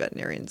there's 3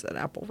 veterinarians at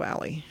Apple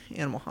Valley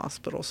Animal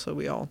Hospital. So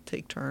we all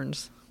take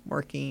turns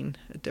working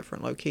at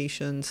different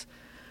locations.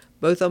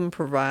 Both of them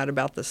provide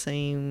about the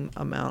same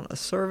amount of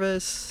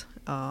service.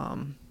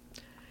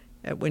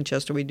 At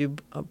Winchester, we do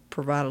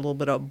provide a little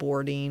bit of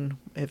boarding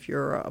if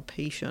you're a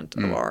patient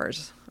of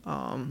ours,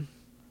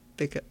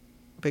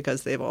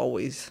 because they've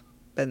always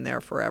been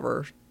there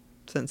forever,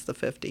 since the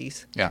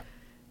 50s. Yeah.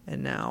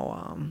 And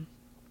now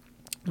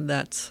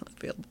that's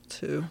available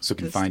too. So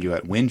can find you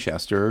at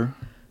Winchester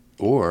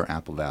or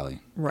Apple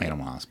Valley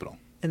Animal Hospital.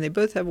 And they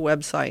both have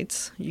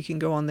websites. You can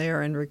go on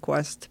there and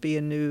request to be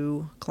a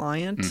new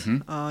client.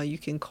 You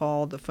can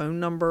call the phone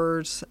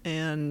numbers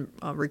and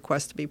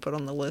request to be put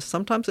on the list.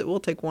 Sometimes it will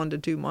take 1 to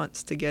 2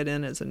 months to get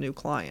in as a new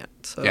client.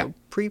 So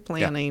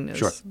pre-planning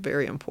is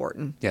very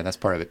important. Yeah, that's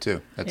part of it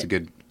too. That's a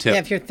good tip. Yeah,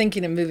 if you're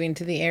thinking of moving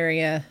to the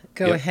area,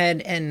 go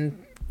ahead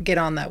and get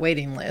on that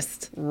waiting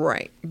list.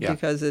 Right,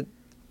 because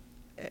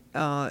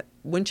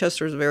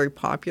Winchester is very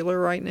popular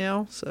right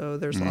now. So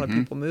there's a lot of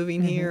people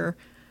moving here.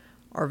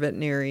 Our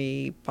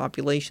veterinary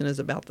population is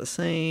about the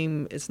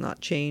same. It's not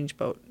changed,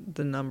 but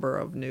the number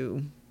of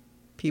new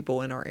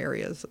people in our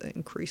area has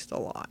increased a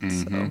lot.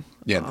 So,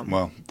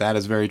 well, that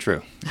is very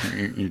true.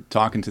 You're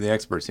talking to the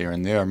experts here,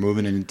 and they are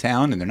moving into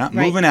town, and they're not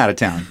moving out of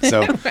town.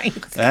 So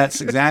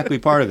that's exactly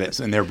part of it.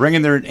 And they're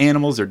bringing their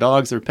animals, their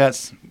dogs, their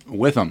pets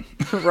with them.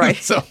 Right.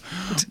 So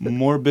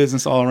more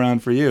business all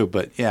around for you.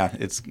 But yeah,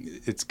 it's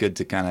good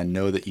to kind of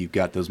know that you've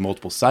got those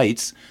multiple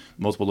sites,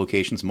 multiple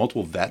locations,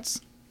 multiple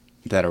vets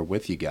that are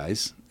with you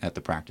guys at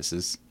the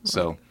practices.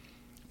 So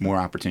more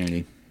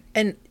opportunity.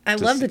 And I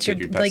love that you're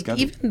like, scheduled.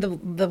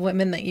 even the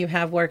women that you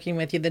have working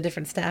with you, the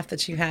different staff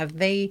that you have,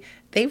 they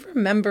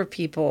remember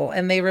people,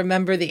 and they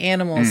remember the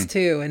animals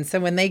too. And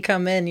so when they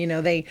come in,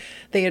 they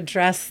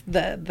address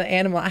the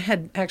animal. I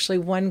had actually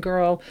one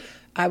girl,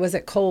 I was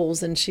at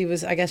Kohl's, and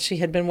I guess she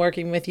had been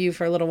working with you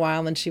for a little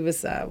while, and she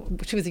was a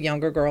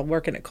younger girl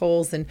working at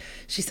Kohl's, and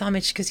she saw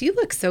me, she goes, "You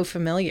look so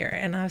familiar."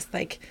 And I was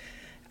like,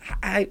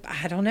 I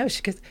don't know.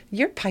 She goes,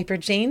 "You're Piper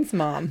Jane's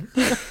mom."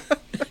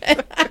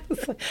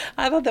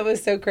 I thought that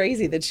was so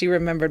crazy that she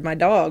remembered my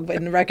dog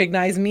and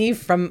recognized me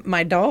from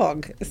my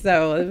dog.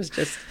 So it was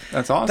just,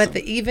 that's awesome. But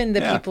even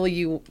the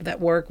people that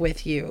work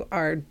with you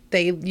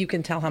you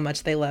can tell how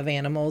much they love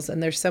animals,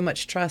 and there's so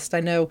much trust. I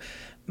know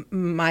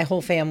my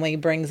whole family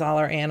brings all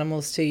our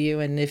animals to you,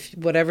 and if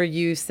whatever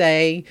you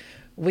say,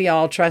 we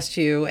all trust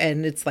you,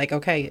 and it's like,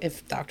 okay,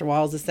 if Dr.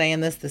 Walls is saying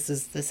this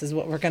is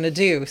what we're going to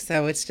do.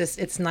 So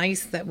it's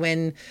nice that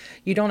when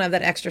you don't have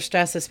that extra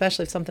stress,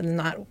 especially if something's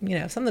not,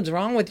 if something's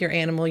wrong with your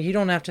animal, you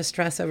don't have to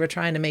stress over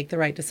trying to make the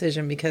right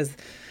decision, because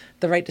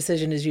the right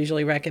decision is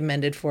usually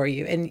recommended for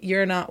you. And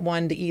you're not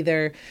one to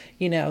either,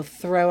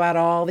 throw out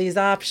all these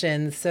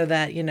options so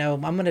that, I'm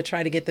going to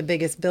try to get the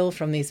biggest bill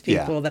from these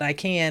people that I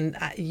can.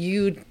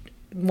 You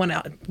want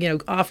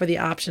to, offer the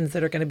options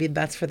that are going to be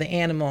best for the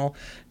animal,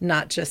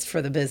 not just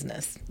for the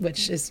business,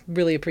 which is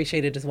really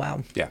appreciated as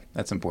well. Yeah,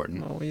 that's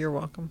important. Oh, you're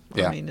welcome.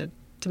 Yeah. I mean,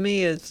 to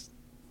me,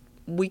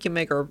 we can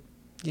make our,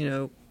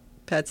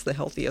 pets the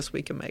healthiest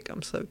we can make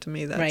them. So to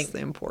me, that's the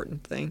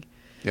important thing.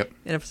 Yep.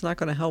 And if it's not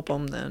going to help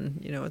them, then,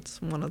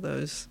 it's one of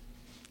those,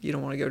 you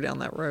don't want to go down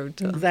that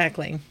road.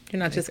 Exactly. You're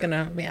not just going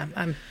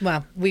to,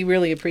 well, we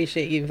really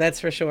appreciate you. That's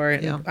for sure.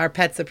 And our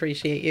pets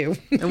appreciate you.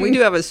 And we do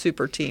have a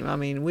super team. I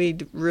mean, we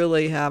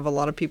really have a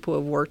lot of people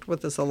who have worked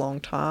with us a long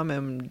time,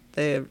 and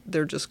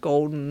they're just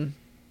golden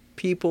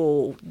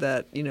people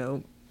that,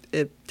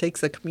 it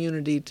takes a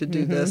community to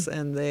do this,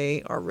 and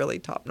they are really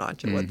top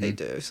notch at what they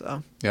do.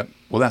 So. Yep.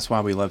 Well, that's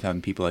why we love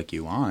having people like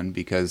you on,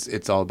 because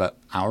it's all about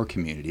our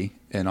community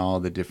and all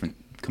the different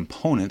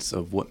components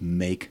of what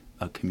make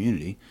a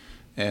community.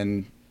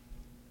 And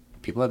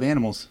people have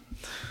animals.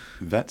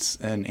 Vets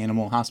and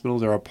animal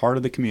hospitals are a part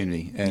of the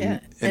community.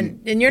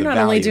 And you're not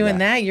only doing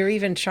that, you're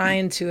even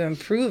trying to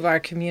improve our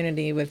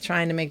community with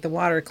trying to make the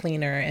water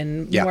cleaner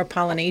and more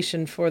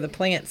pollination for the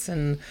plants.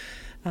 And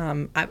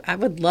I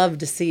would love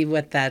to see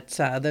what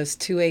those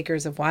 2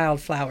 acres of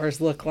wildflowers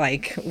look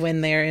like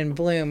when they're in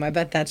bloom. I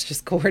bet that's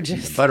just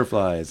gorgeous. The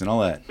butterflies and all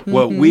that.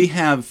 Well, we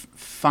have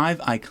 5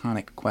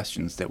 iconic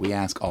questions that we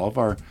ask all of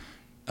our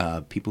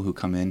people who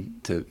come in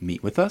to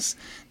meet with us,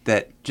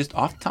 that just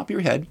off the top of your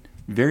head,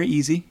 very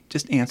easy,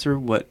 just answer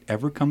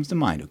whatever comes to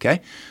mind,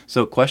 okay?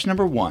 So question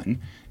number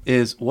 1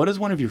 is, what is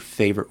one of your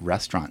favorite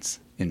restaurants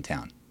in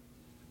town?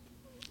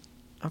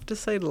 I have to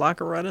say La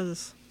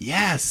Coretta's.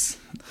 Yes,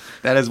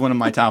 that is one of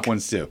my top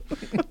ones too.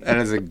 That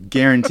is a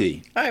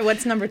guarantee. All right,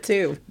 what's number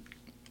 2?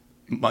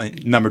 My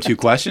number 2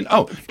 question?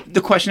 Oh,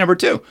 the question number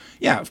 2.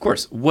 Yeah, of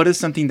course. What is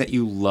something that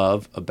you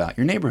love about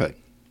your neighborhood?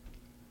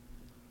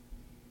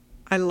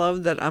 I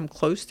love that I'm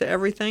close to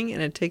everything,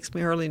 and it takes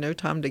me hardly no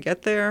time to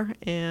get there,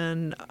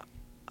 and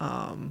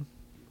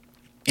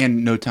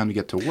no time to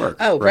get to work.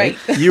 Oh, right.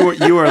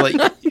 You are like,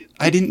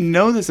 I didn't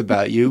know this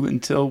about you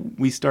until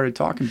we started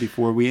talking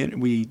before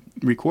we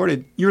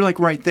recorded. You're like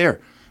right there,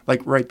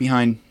 like right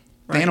behind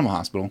the animal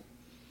hospital.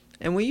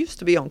 And we used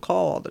to be on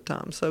call all the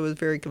time, so it was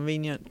very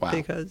convenient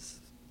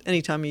because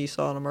anytime you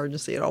saw an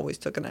emergency, it always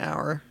took an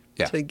hour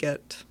to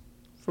get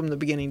from the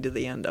beginning to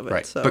the end of it.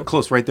 Right. So. But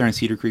close, right there in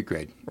Cedar Creek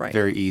grade. Right.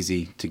 Very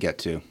easy to get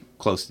to,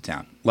 close to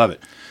town. Love it.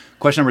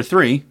 Question number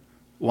 3,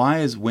 why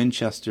is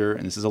Winchester,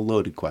 and this is a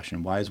loaded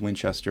question, why is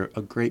Winchester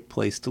a great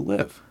place to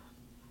live?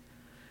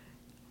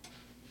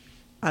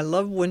 I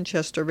love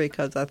Winchester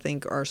because I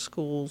think our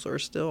schools are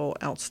still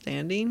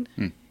outstanding,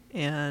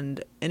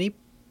 and any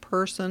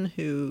person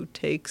who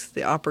takes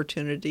the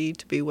opportunity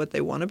to be what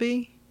they want to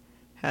be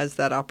has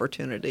that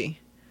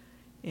opportunity.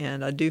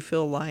 And I do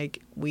feel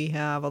like we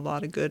have a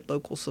lot of good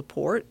local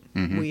support.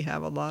 We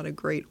have a lot of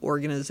great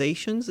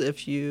organizations.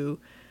 If you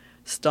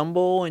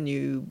stumble and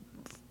you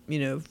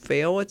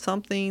fail at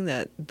something,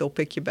 that they'll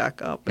pick you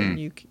back up,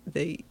 and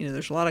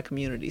there's a lot of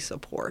community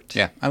support.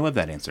 Yeah, I love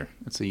that answer.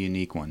 It's a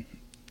unique one.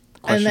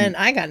 And then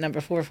I got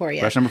number 4 for you.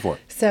 Question number 4.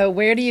 So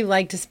where do you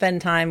like to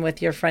spend time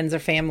with your friends or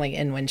family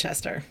in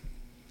Winchester?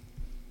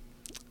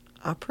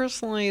 I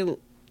personally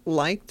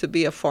like to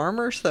be a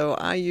farmer, so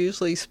I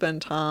usually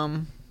spend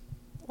time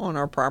on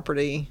our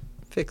property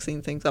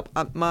fixing things up.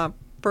 My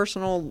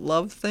personal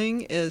love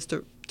thing is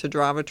to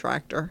drive a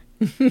tractor.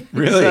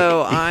 Really?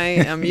 So I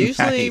am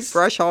usually Nice.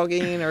 brush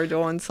hogging or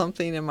doing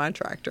something in my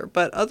tractor.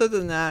 But other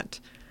than that,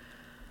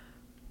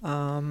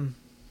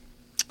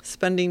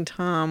 spending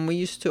time, we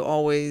used to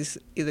always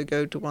either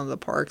go to one of the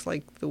parks,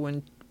 like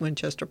the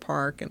Winchester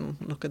Park, and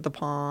look at the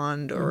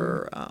pond,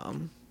 or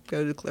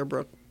go to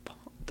Clearbrook,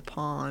 the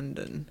pond,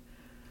 and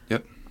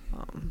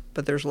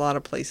but there's a lot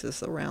of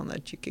places around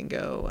that you can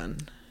go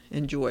and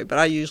enjoy. But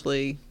I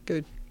usually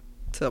go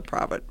to a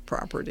private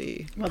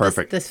property. Well,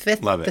 Perfect. This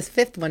fifth, Love it. This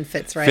 5th one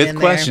fits right 5th in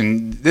there.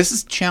 question. This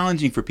is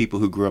challenging for people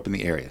who grew up in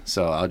the area,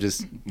 so I'll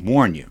just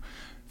warn you.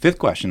 5th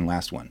question,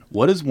 last one.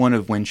 What is one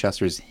of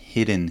Winchester's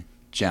hidden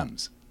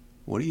gems?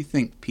 What do you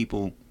think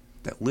people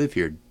that live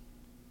here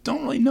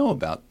don't really know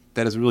about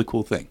that is a really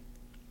cool thing?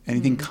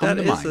 Anything come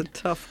to mind? That is a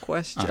tough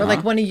question. Or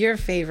like one of your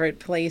favorite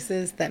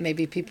places that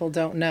maybe people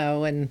don't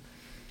know, and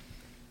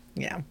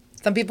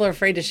some people are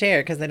afraid to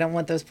share because they don't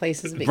want those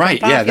places to become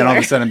popular. Yeah, then all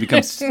of a sudden it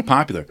becomes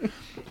popular.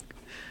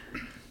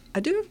 I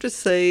do have to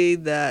say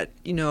that,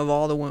 of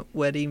all the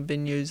wedding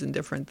venues and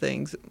different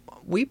things,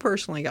 we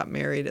personally got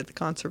married at the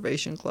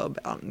Conservation Club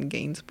out in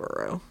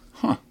Gainsboro.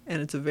 Huh.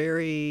 And it's a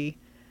very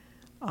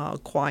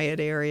quiet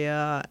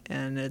area,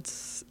 and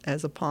it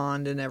has a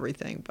pond and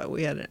everything. But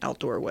we had an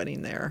outdoor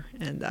wedding there,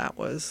 and that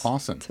was,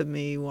 awesome. to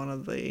me, one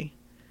of the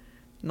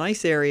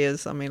nice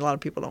areas. I mean, a lot of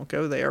people don't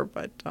go there,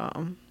 but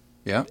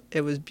Yeah.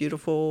 it was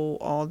beautiful.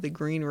 All the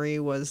greenery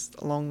was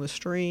along the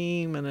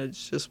stream, and it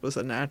just was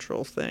a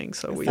natural thing.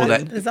 So we Well,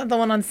 did. Is that the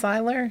one on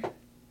Siler?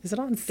 Is it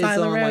on It's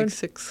Siler on Road? like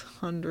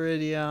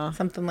 600, yeah.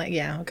 Something like,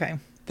 yeah, okay.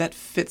 That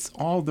fits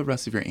all the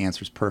rest of your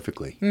answers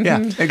perfectly. Yeah,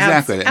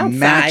 exactly. It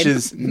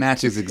Outside.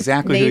 matches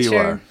exactly who you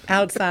are. Nature,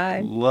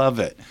 outside. Love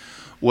it.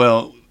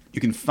 Well,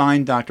 you can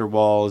find Dr.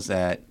 Walls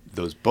at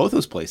both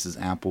those places,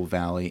 Apple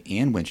Valley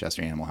and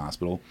Winchester Animal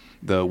Hospital.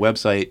 The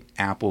website,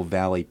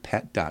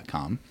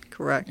 applevalleypet.com,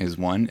 Correct. is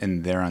one,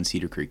 and they're on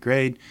Cedar Creek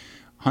Grade.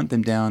 Hunt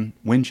them down.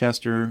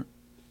 Winchester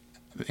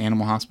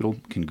Animal Hospital,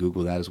 can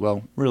Google that as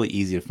well. Really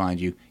easy to find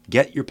you.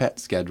 Get your pet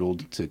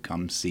scheduled to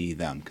come see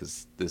them,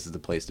 because this is the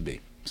place to be.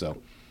 So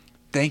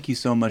thank you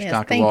so much, Yes,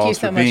 Dr. thank you Walls,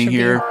 so for much being for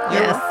here.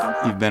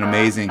 Yes. You've been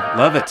amazing.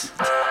 Love it.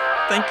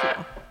 Thank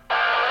you.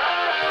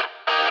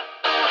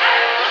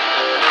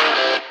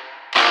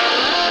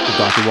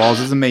 Dr. Walls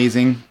is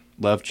amazing.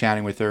 Love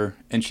chatting with her.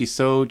 And she's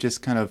so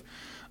just kind of,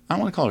 I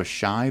don't want to call her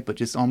shy, but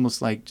just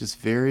almost like just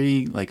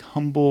very like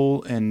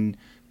humble and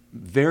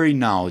very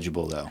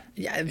knowledgeable though.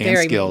 Yeah, and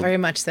very, skilled, very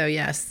much so,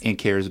 yes. and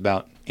cares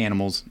about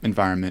animals,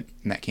 environment,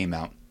 and that came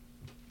out.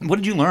 What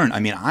did you learn? I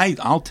mean,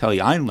 I'll tell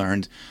you, I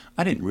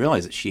didn't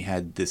realize that she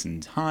had this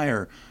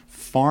entire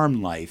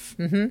farm life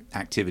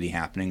activity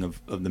happening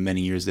of the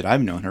many years that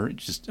I've known her.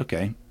 It's just,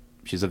 okay,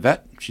 she's a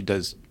vet. She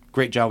does a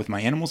great job with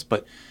my animals,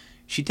 but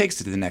she takes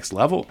it to the next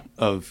level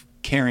of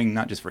caring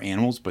not just for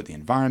animals, but the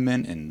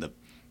environment and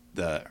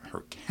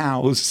her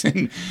cows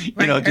and,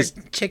 Right, just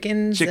or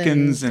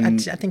chickens.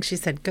 and I think she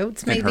said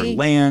goats, and maybe. her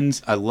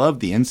lands. I love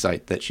the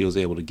insight that she was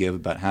able to give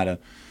about how to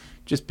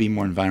just be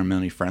more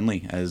environmentally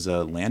friendly as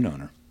a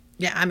landowner.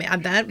 Yeah, I mean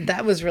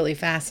that was really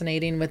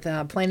fascinating with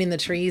planting the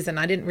trees, and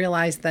I didn't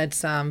realize that.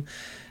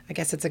 I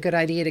guess it's a good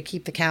idea to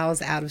keep the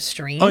cows out of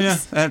streams. Oh yeah,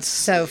 that's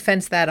So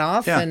fence that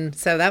off, Yeah. and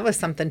so that was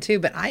something too.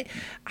 But I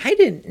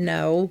didn't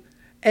know,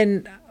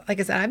 and like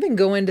I said, I've been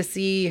going to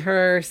see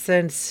her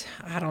since,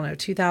 I don't know,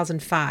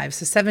 2005,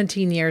 so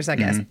 17 years, I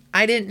guess.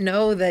 I didn't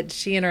know that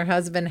she and her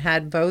husband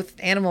had both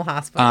animal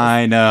hospitals.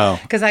 I know.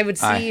 Because I would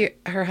see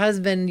her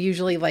husband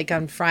usually like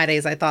on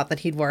Fridays. I thought that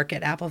he'd work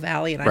at Apple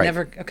Valley, and Right.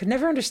 I could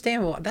never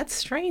understand. Well, that's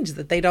strange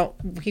that they don't.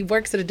 He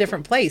works at a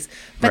different place,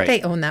 but Right.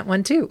 they own that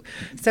one too.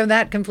 So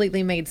that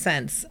completely made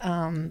sense.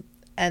 And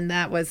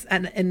that was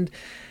and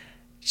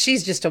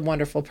she's just a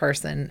wonderful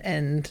person,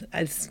 and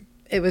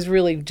it was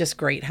really just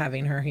great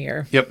having her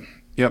here. Yep.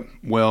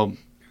 Well,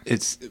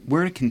 we're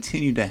going to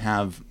continue to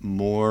have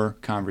more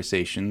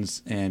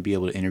conversations and be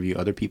able to interview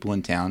other people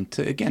in town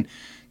to, again,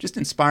 just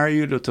inspire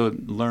you to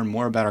learn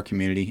more about our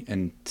community.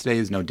 And today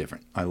is no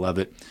different. I love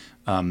it.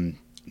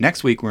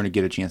 Next week, we're going to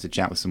get a chance to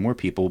chat with some more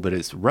people, but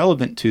it's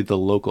relevant to the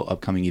local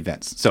upcoming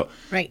events. So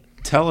Right.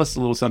 tell us a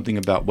little something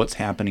about what's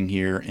happening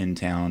here in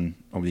town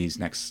over these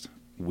next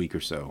week or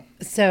so.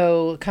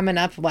 So coming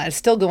up, well, it's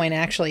still going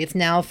actually. It's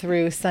now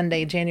through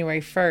Sunday,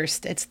 January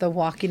 1st. It's the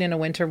Walking in a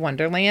Winter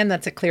Wonderland.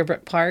 That's at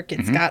Clearbrook Park.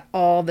 It's got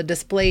all the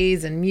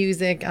displays and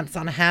music. It's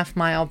on a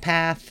half-mile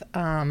path.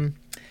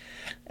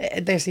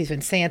 There's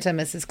even Santa,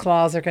 Mrs.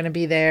 Claus are going to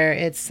be there.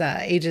 It's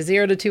ages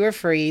 0 to 2 are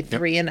free.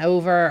 3 and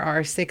over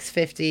are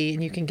 $6.50,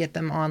 and you can get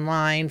them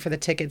online for the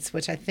tickets,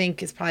 which I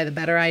think is probably the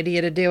better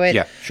idea to do it.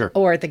 Yeah, sure.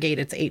 Or at the gate,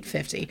 it's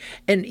 $8.50.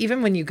 And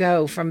even when you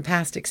go, from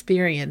past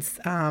experience,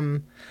 a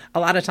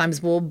lot of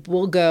times we'll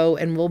go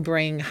and we'll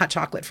bring hot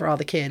chocolate for all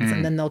the kids,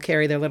 and then they'll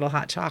carry their little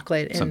hot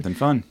chocolate. And Something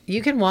fun.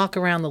 you can walk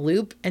around the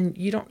loop, and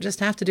you don't just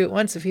have to do it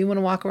once. If you want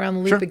to walk around the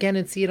loop Sure. again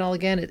and see it all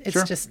again, it's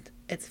Sure. just,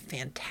 it's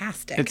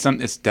fantastic.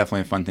 It's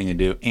definitely a fun thing to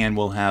do, and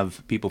we'll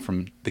have people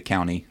from the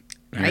county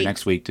here Right.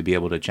 next week to be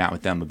able to chat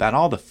with them about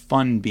all the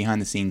fun behind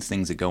the scenes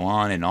things that go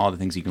on and all the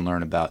things you can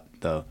learn about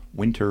the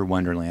Winter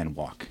Wonderland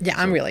Walk. Yeah,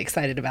 I'm really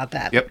excited about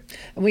that. Yep.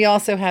 We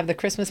also have the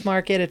Christmas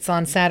market. It's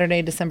on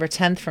Saturday, December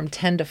 10th from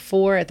 10 to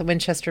 4 at the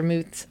Winchester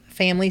Moots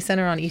Family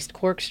Center on East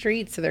Cork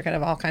Street. So they're kind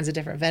of all kinds of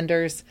different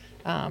vendors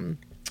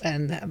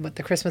and with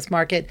the Christmas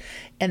market.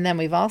 And then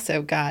we've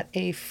also got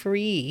a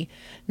free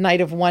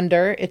Night of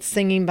Wonder. It's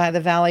singing by the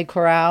Valley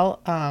Chorale.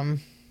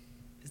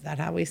 Is that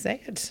how we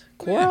say it?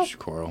 Choral? Yeah,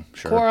 choral,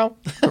 sure. Choral.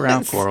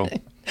 Choral.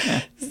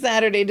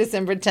 Saturday,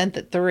 December 10th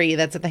at 3.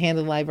 That's at the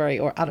Handley Library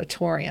or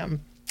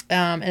Auditorium.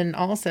 And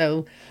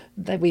also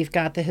that we've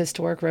got the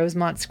Historic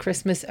Rosemont's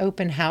Christmas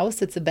Open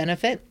House. It's a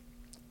benefit.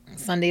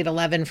 Sunday at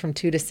 11 from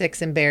 2 to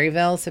 6 in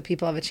Berryville. So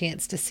people have a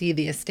chance to see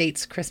the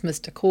estate's Christmas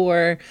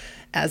decor,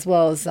 as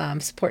well as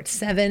support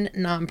 7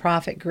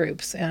 nonprofit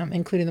groups,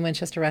 including the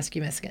Winchester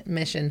Rescue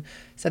Mission.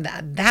 So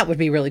that would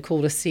be really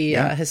cool to see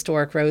Yeah.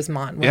 Historic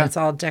Rosemont when Yeah. it's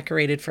all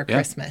decorated for Yeah.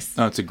 Christmas.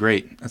 Oh, that's a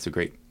great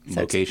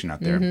location out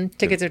there.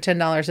 Tickets are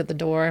 $10 at the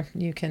door.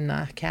 You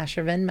can cash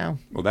or Venmo.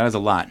 Well, that is a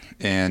lot,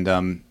 and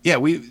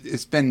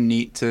it's been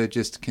neat to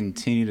just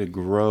continue to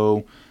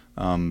grow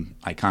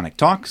Iconic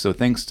Talk. So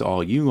thanks to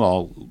all you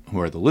all who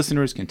are the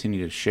listeners,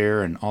 continue to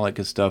share and all that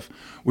good stuff.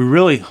 We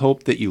really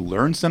hope that you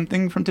learned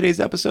something from today's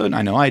episode.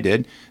 I know I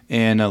did,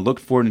 and look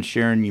forward to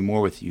sharing you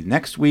more with you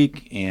next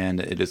week. And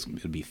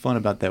it'll be fun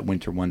about that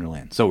winter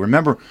wonderland. So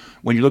remember,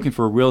 when you're looking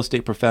for a real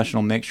estate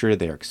professional, make sure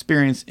they are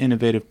experienced,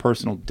 innovative,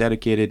 personal,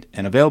 dedicated,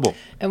 and available.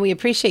 And we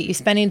appreciate you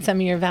spending some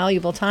of your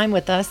valuable time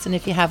with us. And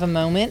if you have a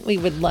moment, we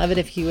would love it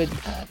if you would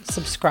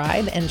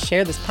subscribe and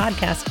share this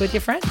podcast with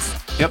your friends.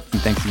 Yep.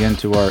 And thanks again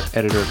to our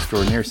editor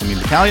extraordinaire, Simeon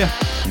Battaglia.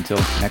 Until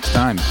next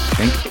time,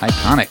 think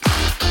iconic.